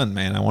my son.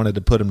 Man, I wanted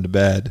to put him to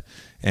bed,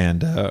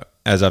 and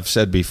as I've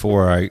said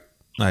before,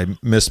 I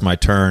missed my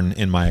turn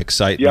in my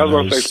excitement. Yeah, I was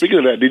going to say. Speaking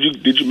of that,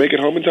 did you make it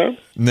home in time?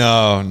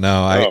 No.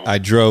 I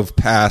drove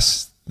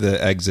past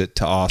the exit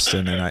to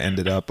Austin, and I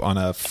ended up on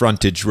a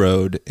frontage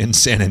road in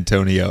San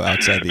Antonio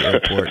outside the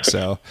airport.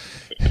 So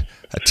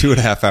a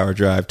 2.5 hour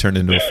drive turned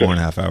into a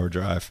 4.5 hour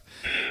drive.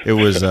 It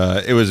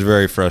was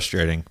very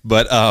frustrating,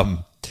 but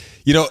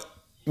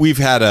we've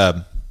had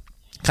a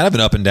kind of an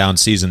up and down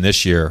season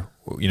this year.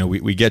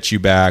 We get you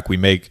back, we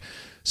make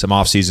some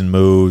off-season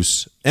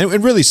moves,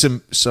 and really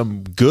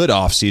some good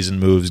off-season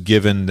moves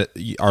given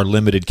our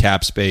limited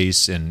cap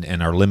space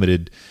and our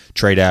limited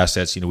trade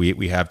assets.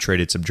 We have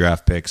traded some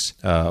draft picks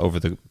over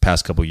the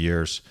past couple of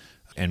years,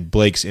 and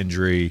Blake's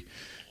injury.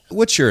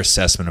 What's your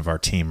assessment of our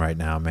team right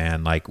now,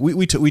 man?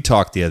 We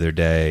talked the other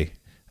day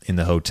in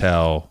the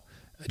hotel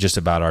just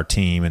about our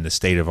team and the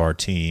state of our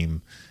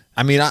team.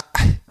 I mean,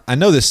 I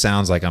know this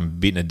sounds like I'm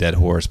beating a dead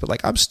horse, but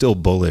I'm still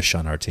bullish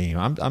on our team.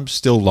 I'm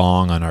still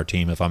long on our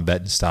team if I'm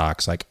betting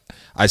stocks.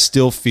 I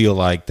still feel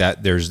like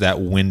that there's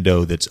that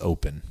window that's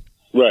open.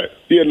 Right.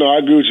 Yeah, no, I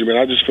agree with you, man.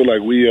 I just feel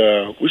like we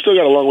still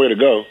got a long way to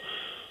go,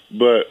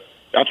 but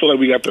I feel like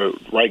we got the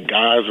right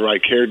guys, the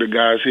right character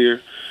guys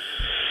here.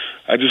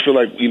 I just feel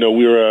like,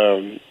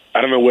 we're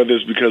I don't know whether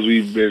it's because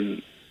we've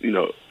been,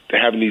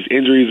 having these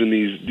injuries and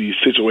these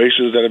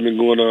situations that have been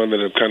going on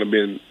that have kind of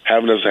been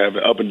having us have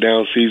an up and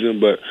down season,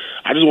 but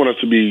I just want us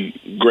to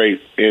be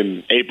great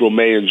in April,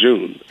 May, and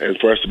June, and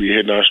for us to be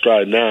hitting our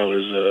stride now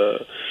is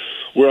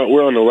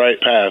we're on the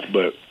right path.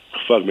 But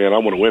fuck, man, I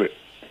want to win it,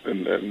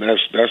 and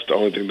that's the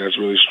only thing that's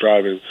really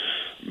striving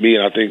me,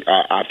 and I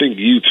think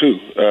you too.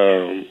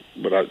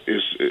 But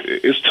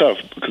it's tough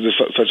because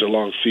it's such a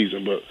long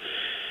season. But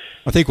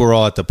I think we're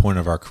all at the point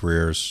of our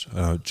careers.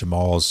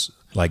 Jamal's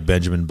like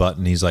Benjamin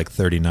Button. He's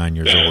 39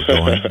 years old,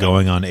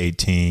 going on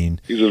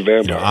 18. He's a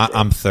vampire.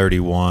 I'm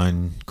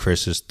 31.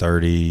 Chris is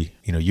 30.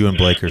 You and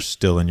Blake are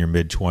still in your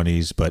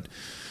mid-20s, but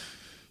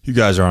you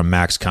guys are on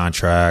max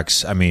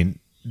contracts. I mean,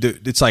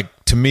 it's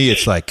to me,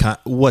 it's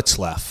what's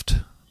left?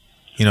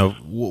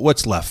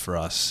 what's left for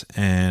us?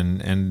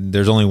 And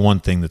there's only one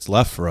thing that's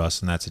left for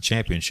us, and that's a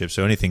championship.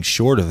 So anything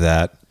short of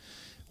that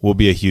will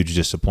be a huge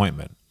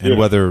disappointment. And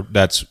whether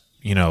that's,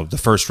 the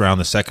first round,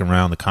 the second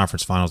round, the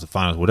conference finals, the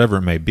finals, whatever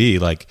it may be,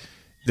 like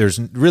there's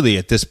really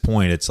at this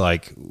point, it's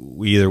like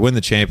we either win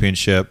the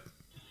championship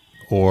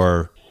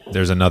or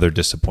there's another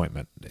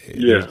disappointment.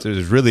 Yeah.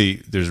 There's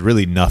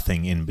really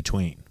nothing in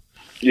between.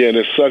 Yeah, and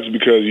it sucks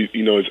because,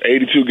 it's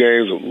 82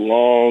 games, a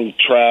long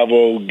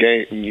travel,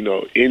 game,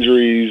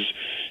 injuries,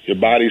 your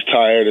body's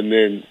tired, and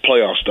then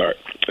playoffs start.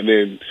 And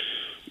then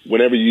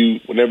whenever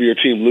your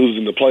team loses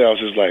in the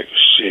playoffs, it's like,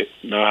 shit,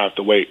 now I have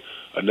to wait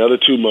another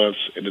 2 months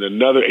and then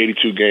another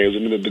 82 games.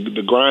 And then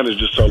the grind is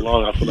just so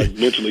long, I feel like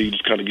mentally you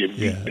just kind of get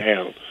beat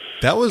down.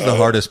 That was the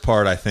hardest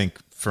part, I think,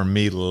 for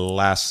me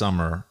last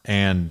summer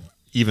and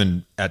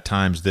even at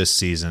times this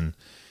season.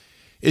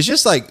 It's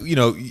just like,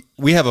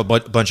 we have a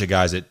bunch of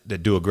guys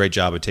that do a great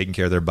job of taking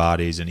care of their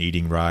bodies and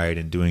eating right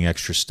and doing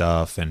extra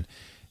stuff. And,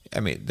 I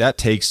mean, that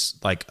takes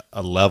like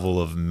a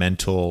level of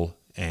mental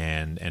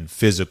and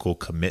physical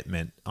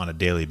commitment on a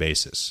daily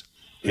basis.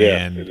 Yeah,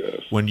 and it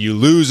does. When you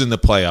lose in the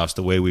playoffs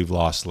the way we've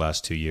lost the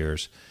last 2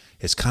 years,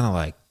 it's kind of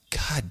like,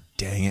 God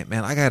dang it,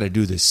 man, I got to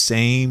do the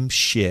same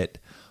shit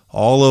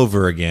all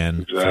over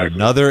again for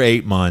another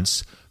 8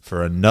 months,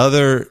 for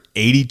another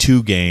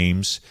 82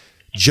 games,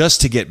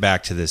 just to get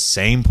back to the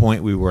same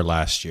point we were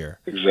last year.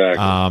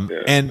 Exactly.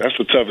 And that's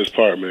the toughest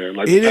part, man.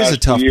 Like it is a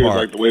tough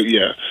part. Like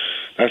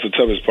that's the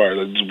toughest part.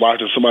 Like just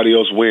watching somebody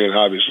else win,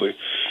 obviously.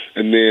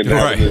 And then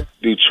having to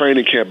do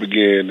training camp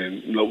again,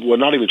 and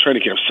not even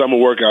training camp, summer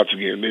workouts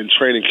again, then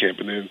training camp,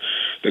 and then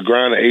the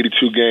grind of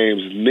 82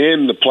 games, and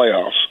then the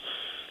playoffs.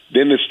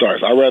 Then it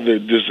starts. I'd rather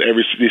just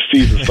this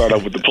season start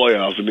off with the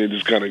playoffs and then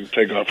just kind of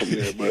take off from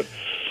there. But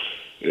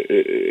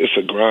it's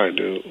a grind,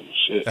 dude.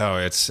 Shit. Oh,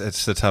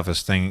 it's the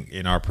toughest thing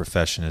in our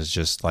profession is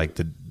just like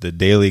the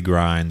daily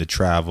grind, the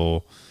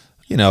travel.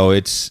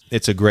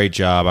 It's a great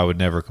job. I would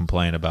never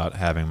complain about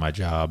having my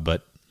job,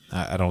 but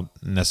I don't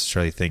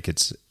necessarily think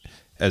it's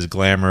as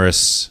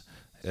glamorous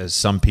as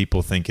some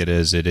people think it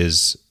is. It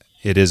is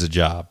a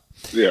job.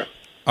 Yeah.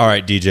 All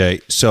right,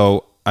 DJ.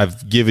 So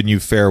I've given you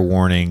fair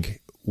warning.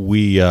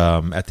 We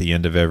at the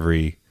end of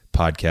every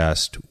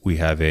podcast, we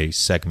have a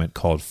segment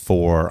called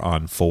 4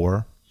 on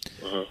 4.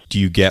 Uh-huh. Do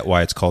you get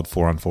why it's called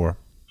 4 on 4?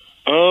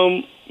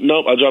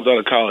 Nope. I dropped out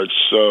of college,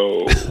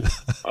 so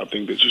I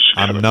think that you should.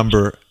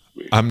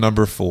 I'm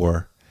number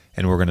 4,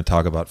 and we're going to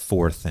talk about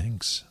 4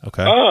 things.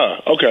 Okay.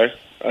 Okay.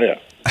 Oh, yeah.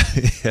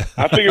 Yeah.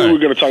 I figured we were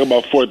going to talk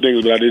about 4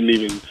 things, but I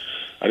didn't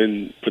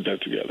put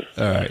that together.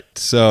 All right.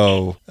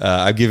 So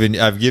I've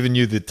given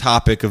you the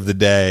topic of the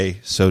day.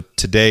 So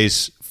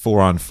today's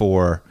 4 on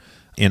 4,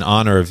 in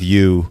honor of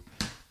you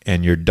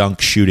and your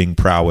dunk shooting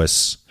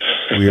prowess,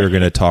 we are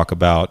going to talk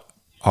about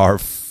our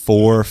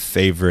 4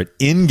 favorite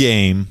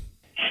in-game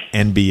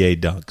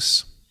NBA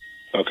dunks.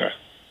 Okay.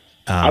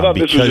 I thought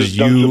this was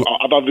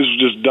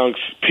just dunks,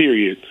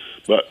 period.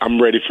 But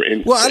I'm ready for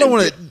in. Well, I don't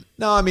want to.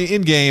 No, I mean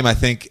in game. I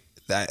think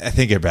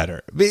they're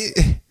better.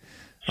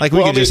 Like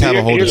we could just have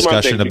a whole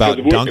discussion about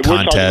dunk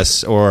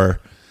contests or.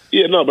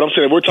 Yeah, no, but I'm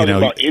saying if we're talking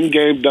about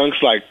in-game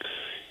dunks like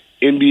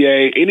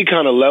NBA, any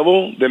kind of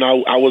level, then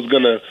I was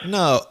gonna.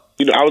 No,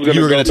 I was gonna.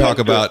 You were going to talk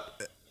about.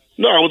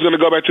 No, I was going to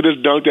go back to this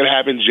dunk that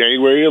happened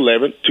January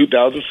 11th,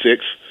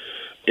 2006,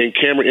 in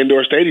Cameron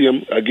Indoor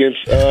Stadium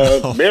against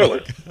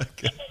Maryland.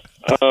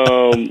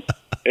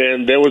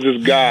 And there was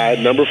this guy,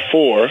 number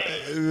 4.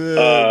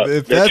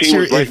 If that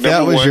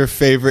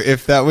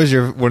was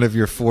one of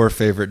your 4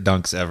 favorite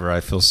dunks ever,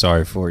 I feel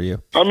sorry for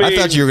you. I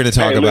thought you were going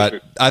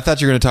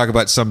to talk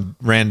about some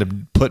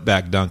random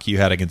putback dunk you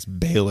had against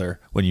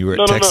Baylor when you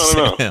were at Texas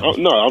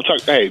A&M. No, I'm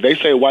talking. Hey, they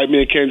say white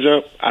men can't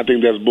jump. I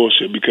think that's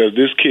bullshit because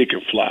this kid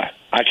can fly.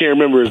 I can't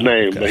remember his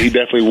name, but he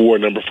definitely wore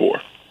number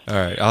 4. All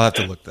right, I'll have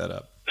to look that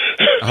up.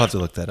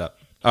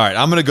 All right,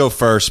 I'm going to go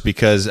first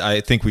because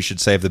I think we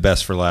should save the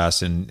best for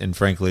last, and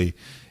frankly,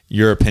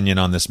 your opinion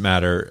on this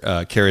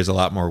matter carries a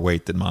lot more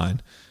weight than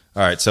mine.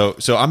 All right, so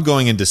I'm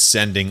going in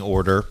descending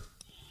order.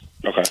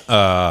 Okay.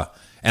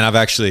 And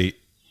I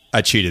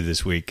cheated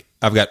this week.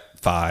 I've got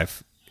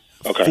 5.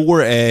 Okay.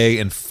 4A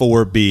and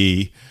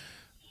 4B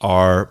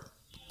are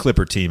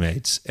Clipper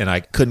teammates, and I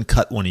couldn't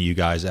cut one of you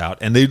guys out.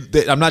 And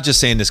I'm not just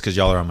saying this because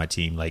y'all are on my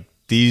team. Like,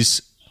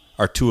 these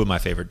are 2 of my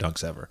favorite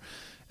dunks ever.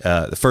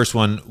 The first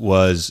one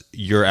was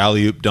your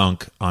alley-oop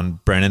dunk on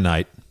Brandon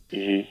Knight.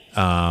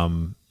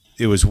 Mm-hmm.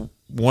 It was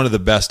one of the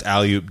best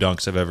alley-oop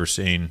dunks I've ever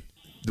seen.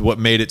 What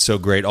made it so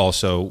great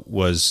also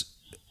was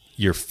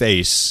your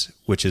face,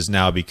 which has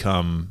now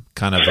become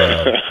kind of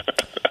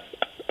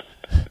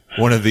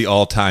one of the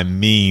all-time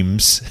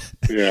memes.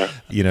 Yeah.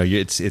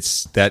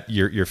 It's that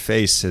your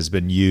face has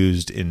been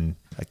used in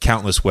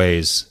countless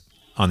ways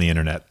on the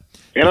internet.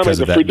 And I made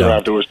the free throw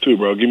afterwards too,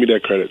 bro. Give me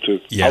that credit too.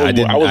 Yeah, I was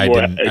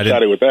more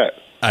excited with that.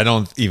 I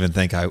don't even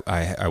think I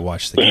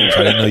watched the game.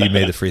 So I didn't know you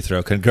made the free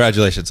throw.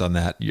 Congratulations on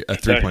that. A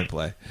 3-point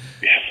play.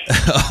 Yes.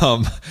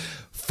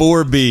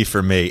 4B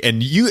for me.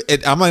 And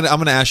I'm going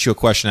to ask you a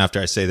question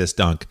after I say this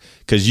dunk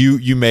because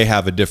you may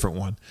have a different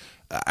one.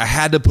 I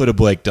had to put a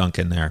Blake dunk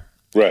in there.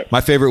 Right.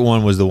 My favorite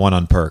one was the one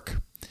on Perk.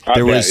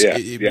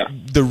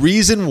 The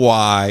reason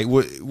why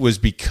was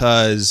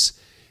because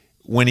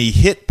when he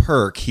hit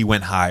Perk, he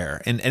went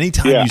higher. And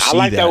anytime you see I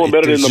like that one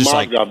better than the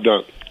Mozgov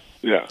dunk.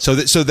 Yeah.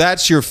 So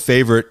that's your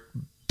favorite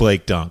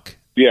Blake dunk.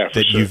 Yeah,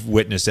 that you've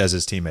witnessed as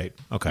his teammate.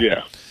 Okay.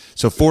 Yeah.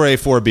 So 4A,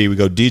 4B, we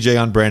go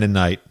DJ on Brandon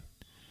Knight,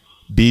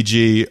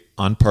 BG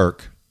on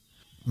Perk.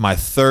 My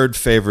third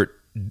favorite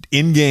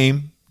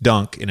in-game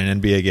dunk in an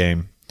NBA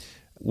game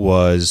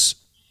was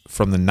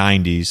from the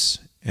 90s,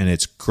 and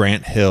it's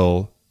Grant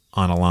Hill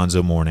on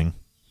Alonzo Mourning.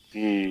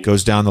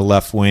 Goes down the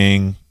left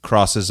wing,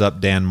 crosses up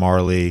Dan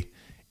Marley,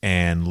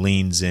 and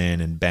leans in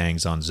and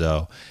bangs on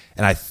Zoe.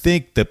 And I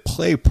think the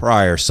play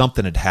prior,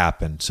 something had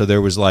happened. So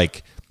there was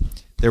like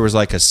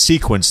a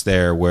sequence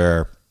there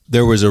where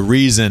there was a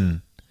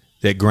reason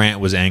that Grant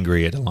was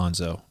angry at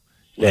Alonzo.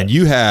 Right. And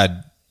you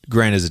had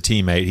Grant as a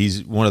teammate.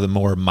 He's one of the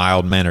more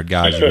mild-mannered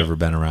guys you've ever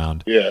been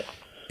around. Yeah.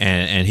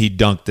 And he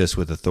dunked this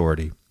with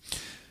authority.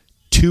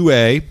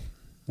 2A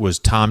was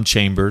Tom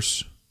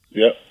Chambers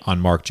on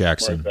Mark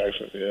Jackson.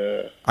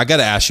 Yeah. I got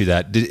to ask you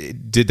that.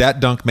 Did that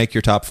dunk make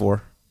your top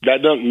 4?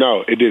 That dunk,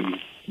 no, it didn't.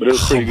 But it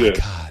was pretty good.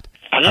 Oh,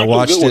 my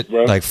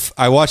God.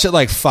 I watched it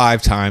like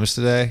 5 times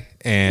today.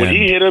 And when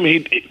he hit him,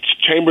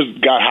 Chambers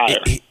got higher.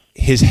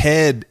 His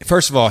head,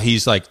 first of all,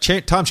 he's like,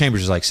 Tom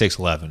Chambers is like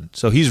 6'11",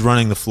 so he's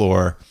running the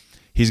floor.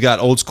 He's got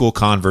old school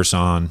Converse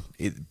on,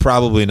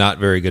 probably not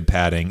very good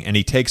padding, and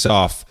he takes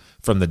off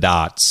from the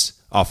dots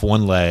off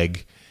one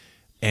leg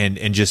and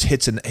just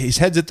hits his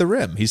head's at the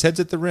rim.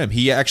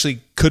 He actually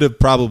could have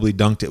probably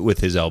dunked it with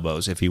his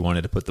elbows if he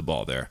wanted to put the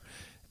ball there.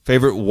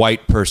 Favorite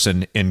white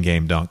person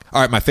in-game dunk. All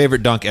right, my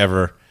favorite dunk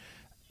ever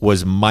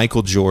was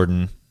Michael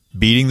Jordan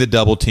beating the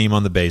double team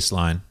on the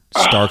baseline.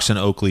 Starks and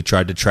Oakley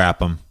tried to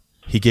trap him.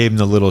 He gave him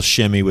the little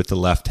shimmy with the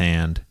left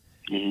hand,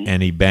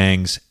 and he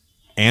bangs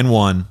and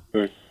won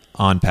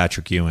on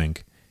Patrick Ewing.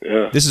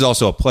 Yeah. This is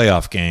also a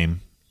playoff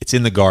game. It's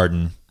in the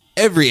Garden.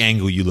 Every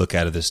angle you look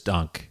at of this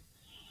dunk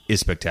is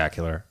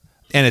spectacular.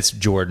 And it's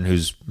Jordan,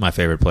 who's my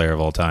favorite player of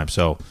all time.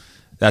 So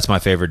that's my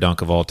favorite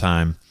dunk of all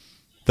time.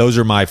 Those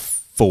are my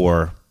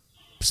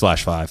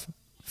 4/5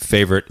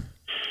 favorite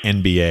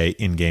NBA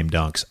in-game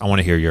dunks. I want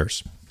to hear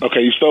yours.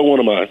 Okay, you stole one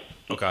of mine.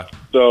 Okay.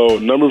 So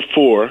number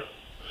 4,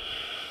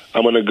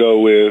 I'm going to go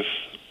with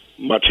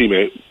my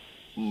teammate,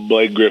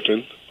 Blake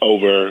Griffin,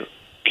 over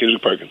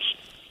Kendrick Perkins.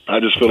 I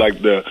just feel like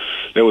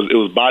it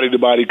was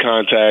body-to-body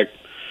contact,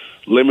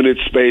 limited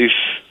space,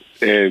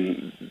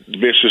 and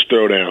vicious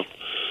throwdown.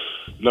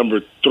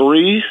 Number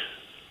 3,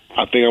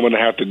 I think I'm going to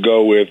have to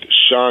go with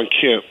Sean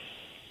Kemp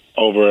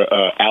over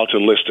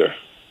Alton Lister.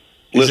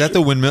 Is that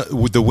the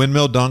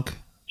windmill dunk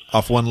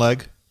off one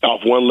leg?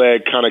 Off one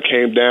leg, kind of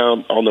came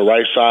down on the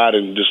right side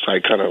and just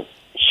like kind of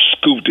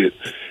scooped it.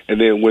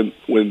 And then when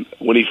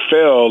he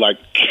fell, like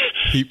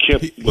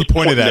Kemp was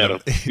pointed at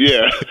him.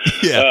 Yeah.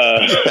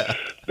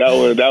 That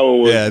one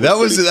was. Yeah, that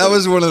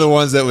was one of the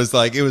ones that was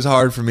like, it was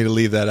hard for me to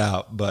leave that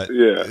out, but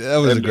that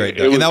was a great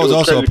dunk. And that was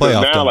also a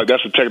playoff now, dunk. Like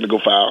that's a technical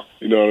foul.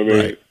 You know what I mean?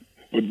 Right.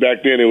 But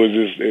back then it was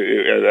just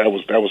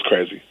that was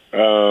crazy.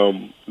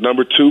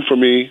 Number 2 for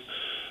me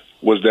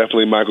was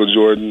definitely Michael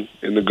Jordan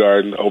in the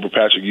Garden over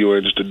Patrick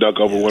Ewing, just to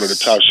dunk over one of the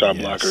top shot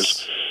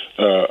blockers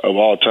of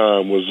all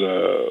time was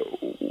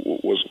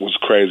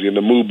crazy. And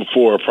the move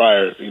before or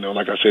prior,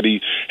 like I said,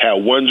 he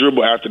had one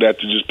dribble after that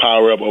to just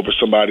power up over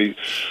somebody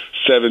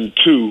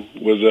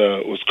 7-2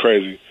 was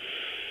crazy.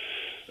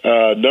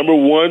 Number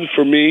 1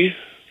 for me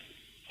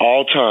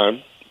all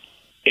time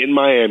in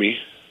Miami,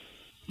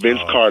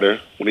 Vince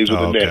Carter when he was with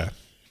the Nets.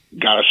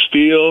 Got a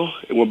steal,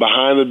 and went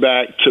behind the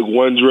back, took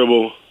one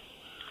dribble,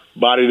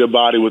 body to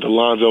body with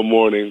Alonzo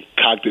Mourning,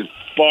 cocked it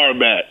far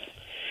back,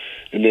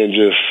 and then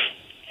just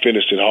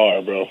finished it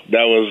hard, bro.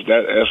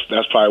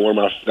 That's probably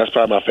my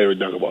favorite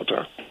dunk of all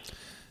time.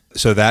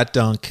 So that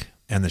dunk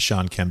and the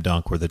Sean Kemp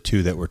dunk were the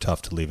 2 that were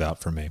tough to leave out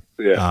for me.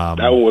 Yeah,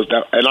 that one was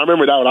that, and I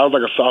remember that one. I was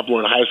like a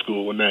sophomore in high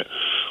school when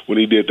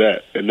he did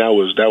that, and that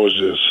was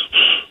just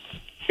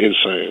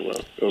insane, bro.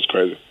 It was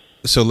crazy.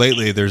 So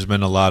lately, there's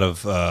been a lot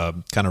of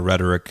kind of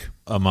rhetoric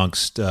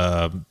amongst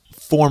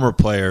former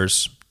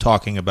players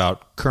talking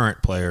about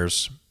current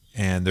players,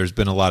 and there's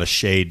been a lot of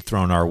shade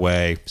thrown our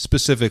way,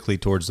 specifically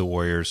towards the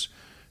Warriors.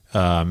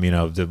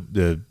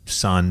 The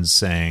Suns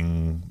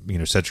saying,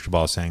 Cedric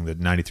Cabal saying that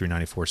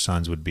 93-94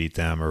 Suns would beat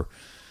them, or,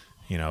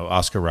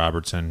 Oscar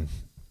Robertson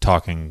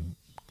talking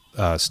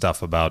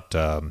stuff about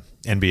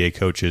NBA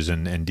coaches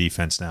and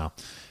defense now.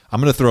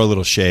 I'm going to throw a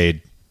little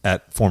shade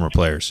at former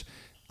players.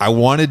 I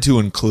wanted to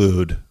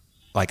include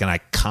like an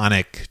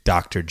iconic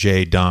Dr.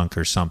 J dunk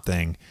or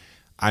something.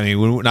 I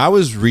mean, when I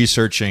was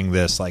researching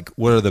this, like,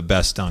 what are the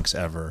best dunks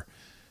ever?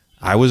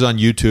 I was on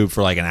YouTube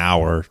for like an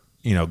hour,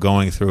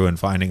 going through and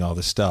finding all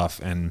this stuff.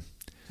 And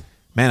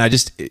man, I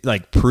just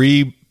like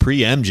pre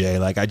MJ,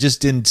 like I just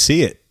didn't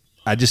see it.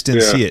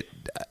 See it.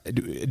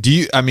 Do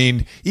you? I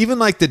mean, even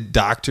like the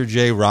Dr.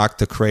 J rock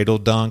the cradle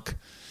dunk.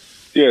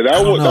 Yeah,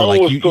 that one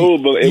was cool,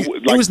 but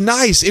it was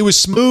nice. It was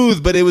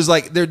smooth, but it was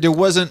like there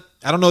wasn't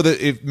I don't know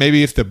that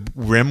if the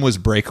rim was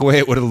breakaway,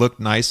 it would have looked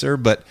nicer.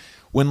 But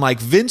when like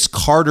Vince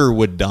Carter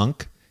would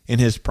dunk in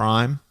his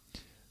prime,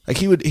 like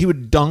he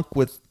would dunk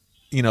with,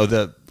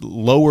 the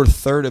lower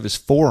third of his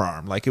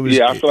forearm. Like it was,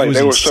 I feel like it was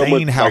they were insane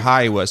so much, how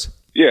high he was.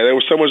 Yeah, they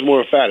were so much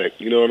more emphatic.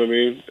 You know what I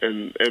mean?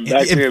 And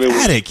back then it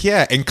was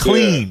emphatic, and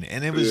clean,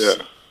 and it was.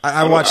 Yeah.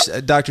 I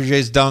watched Dr.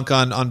 J's dunk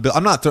on Bill.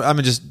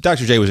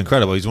 Dr. J was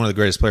incredible. He's one of the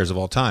greatest players of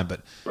all time.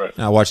 But right.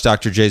 I watched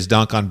Dr. J's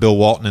dunk on Bill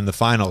Walton in the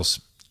finals,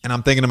 and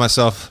I'm thinking to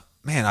myself,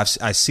 man, I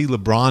see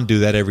LeBron do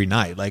that every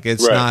night. Like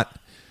it's not.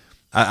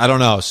 I don't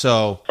know.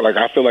 So like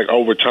I feel like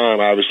over time,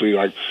 obviously,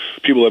 like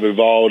people have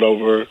evolved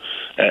over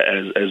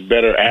as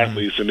better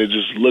athletes, and it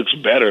just looks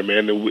better,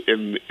 man.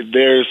 And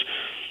there's,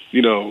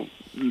 you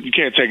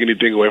can't take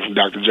anything away from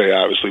Dr. J,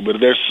 obviously, but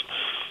there's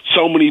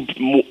so many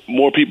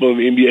more people in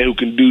the NBA who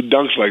can do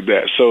dunks like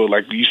that. So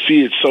like you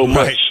see it so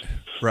much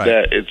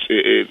that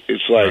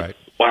it's like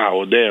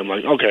wow, damn,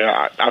 like okay,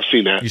 I've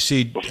seen that. You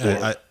see,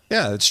 before.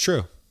 Yeah, it's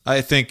true.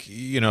 I think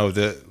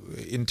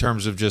in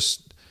terms of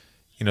just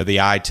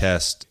the eye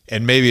test,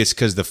 and maybe it's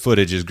because the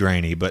footage is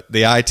grainy, but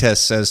the eye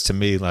test says to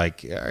me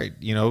like, all right,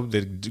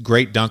 the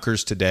great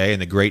dunkers today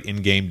and the great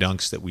in-game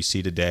dunks that we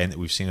see today and that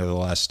we've seen over the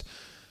last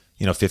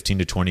 15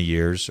 to 20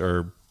 years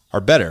are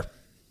better.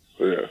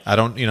 Yeah. I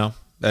don't,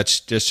 that's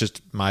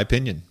just my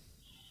opinion.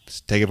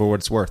 Just take it for what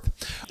it's worth.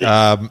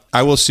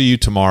 I will see you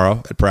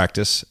tomorrow at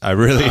practice. I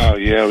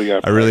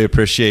really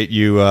appreciate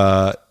you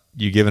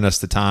giving us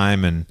the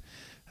time, and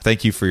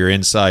thank you for your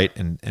insight,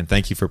 and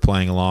thank you for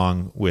playing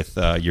along with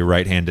your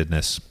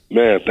right-handedness.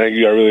 Man, thank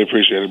you. I really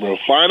appreciate it, bro.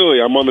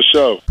 Finally, I'm on the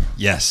show.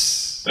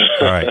 Yes.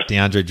 All right,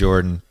 DeAndre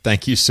Jordan,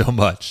 thank you so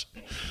much.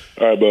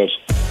 All right, Bubs.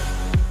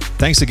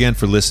 Thanks again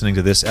for listening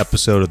to this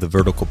episode of the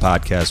Vertical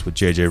Podcast with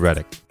JJ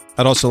Redick.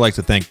 I'd also like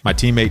to thank my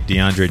teammate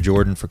DeAndre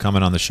Jordan for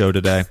coming on the show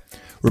today.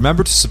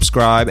 Remember to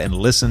subscribe and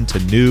listen to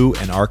new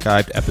and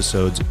archived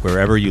episodes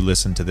wherever you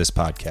listen to this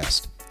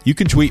podcast. You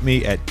can tweet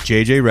me at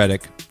JJ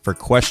Redick for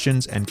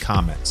questions and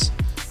comments.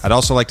 I'd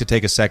also like to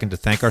take a second to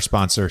thank our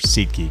sponsor,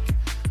 SeatGeek.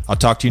 I'll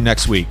talk to you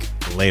next week.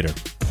 Later.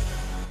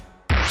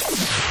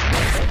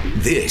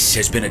 This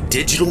has been a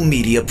digital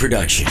media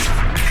production.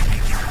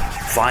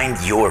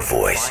 Find your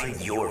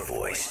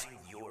voice.